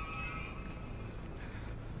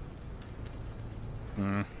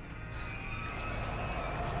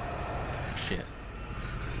 Shit.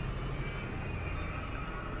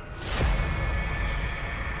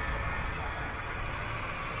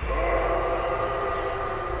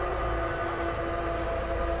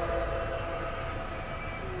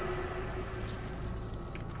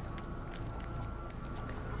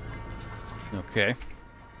 Okay.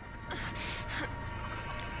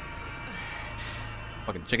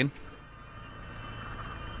 Fucking chicken.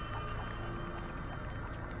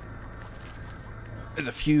 There's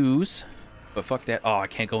a fuse. But fuck that. Oh, I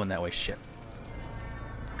can't go in that way. Shit.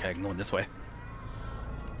 Okay, I can go in this way.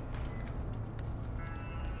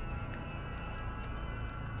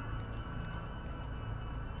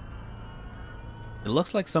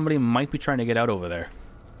 looks like somebody might be trying to get out over there.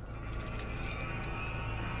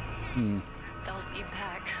 They'll be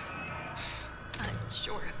back. I'm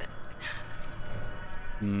sure of it.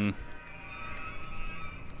 I'm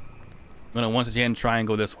gonna once again try and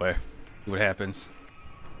go this way. See what happens.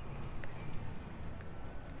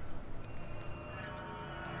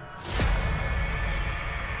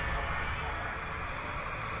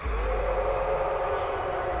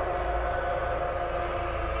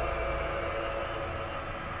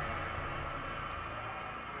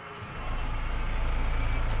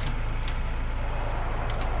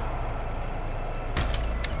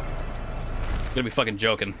 Gonna be fucking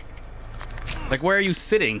joking. Like, where are you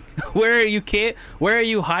sitting? Where are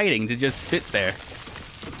you hiding to just sit there?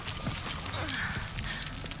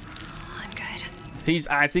 I'm good.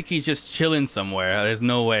 I think he's just chilling somewhere. There's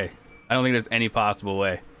no way. I don't think there's any possible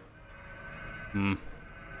way.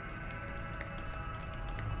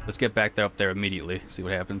 Let's get back there up there immediately. See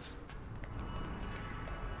what happens.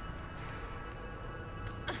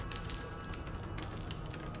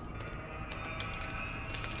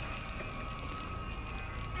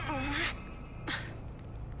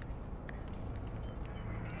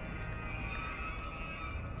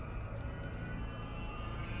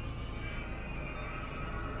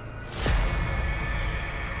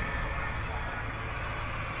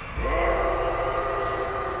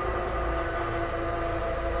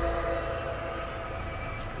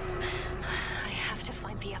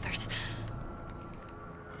 The others.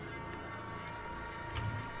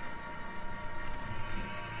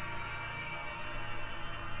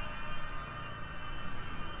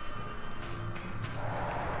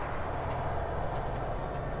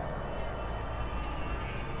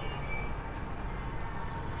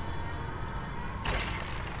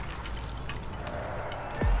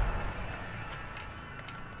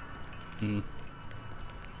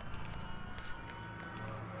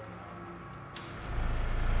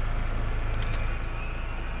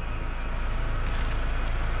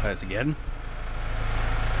 Again.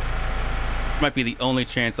 Might be the only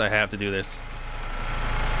chance I have to do this.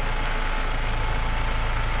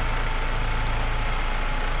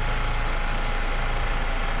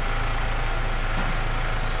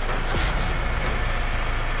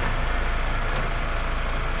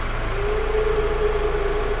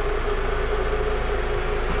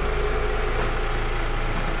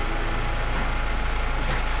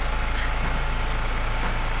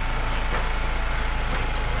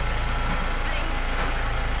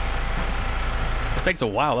 This takes a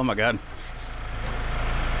while, oh my god.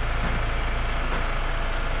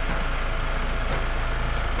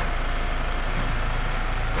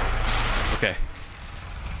 Okay.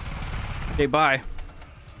 Okay, bye.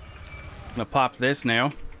 I'm gonna pop this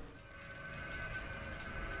now.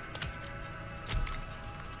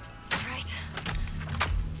 Right.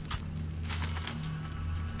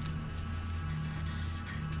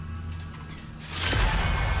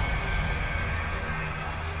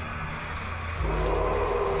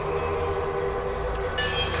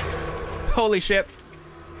 Holy shit.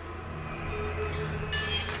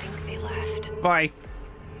 I think they left. Bye.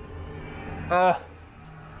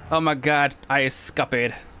 Oh my god, I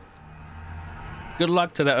escaped. Good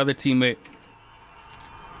luck to that other teammate.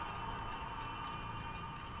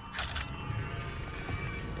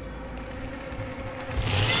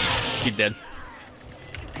 He dead.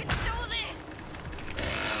 You can do this.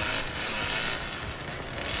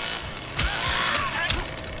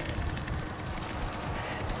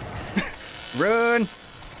 Run!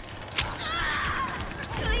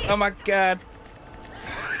 Oh my god.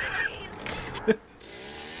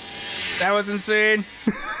 That was insane.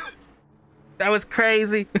 That was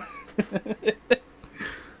crazy.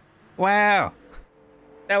 Wow.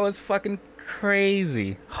 That was fucking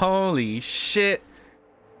crazy. Holy shit.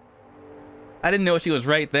 I didn't know she was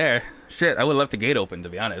right there. Shit, I would have left the gate open, to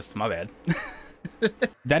be honest. My bad.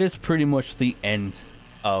 That is pretty much the end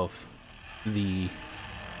of the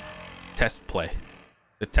test play.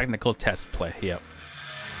 The technical test play, yep.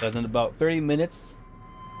 Because in about 30 minutes,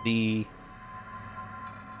 the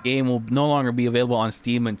game will no longer be available on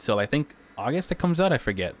Steam until I think August it comes out, I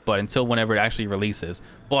forget, but until whenever it actually releases.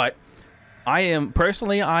 But I am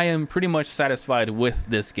pretty much satisfied with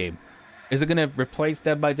this game. Is it gonna replace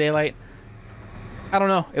Dead by Daylight? I don't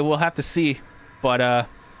know. It will have to see. But I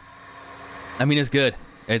mean, it's good.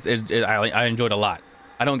 I enjoyed it a lot.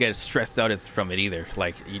 I don't get stressed out from it either.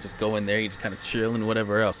 Like, you just go in there, you just kind of chill and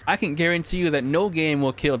whatever else. I can guarantee you that no game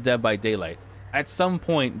will kill Dead by Daylight. At some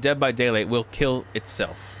point, Dead by Daylight will kill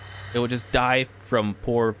itself. It will just die from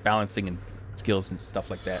poor balancing and skills and stuff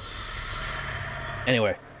like that.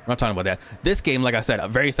 Anyway, I'm not talking about that. This game, like I said,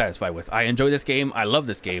 I'm very satisfied with. I enjoy this game. I love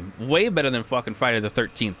this game. Way better than fucking Friday the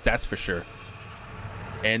 13th, that's for sure.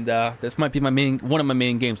 And this might be one of my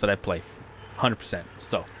main games that I play, 100%.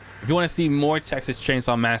 So, if you want to see more Texas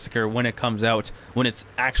Chainsaw Massacre when it comes out, when it's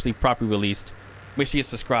actually properly released, make sure you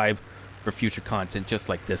subscribe for future content just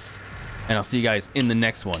like this. And I'll see you guys in the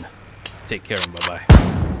next one. Take care and bye-bye.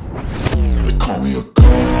 They call me a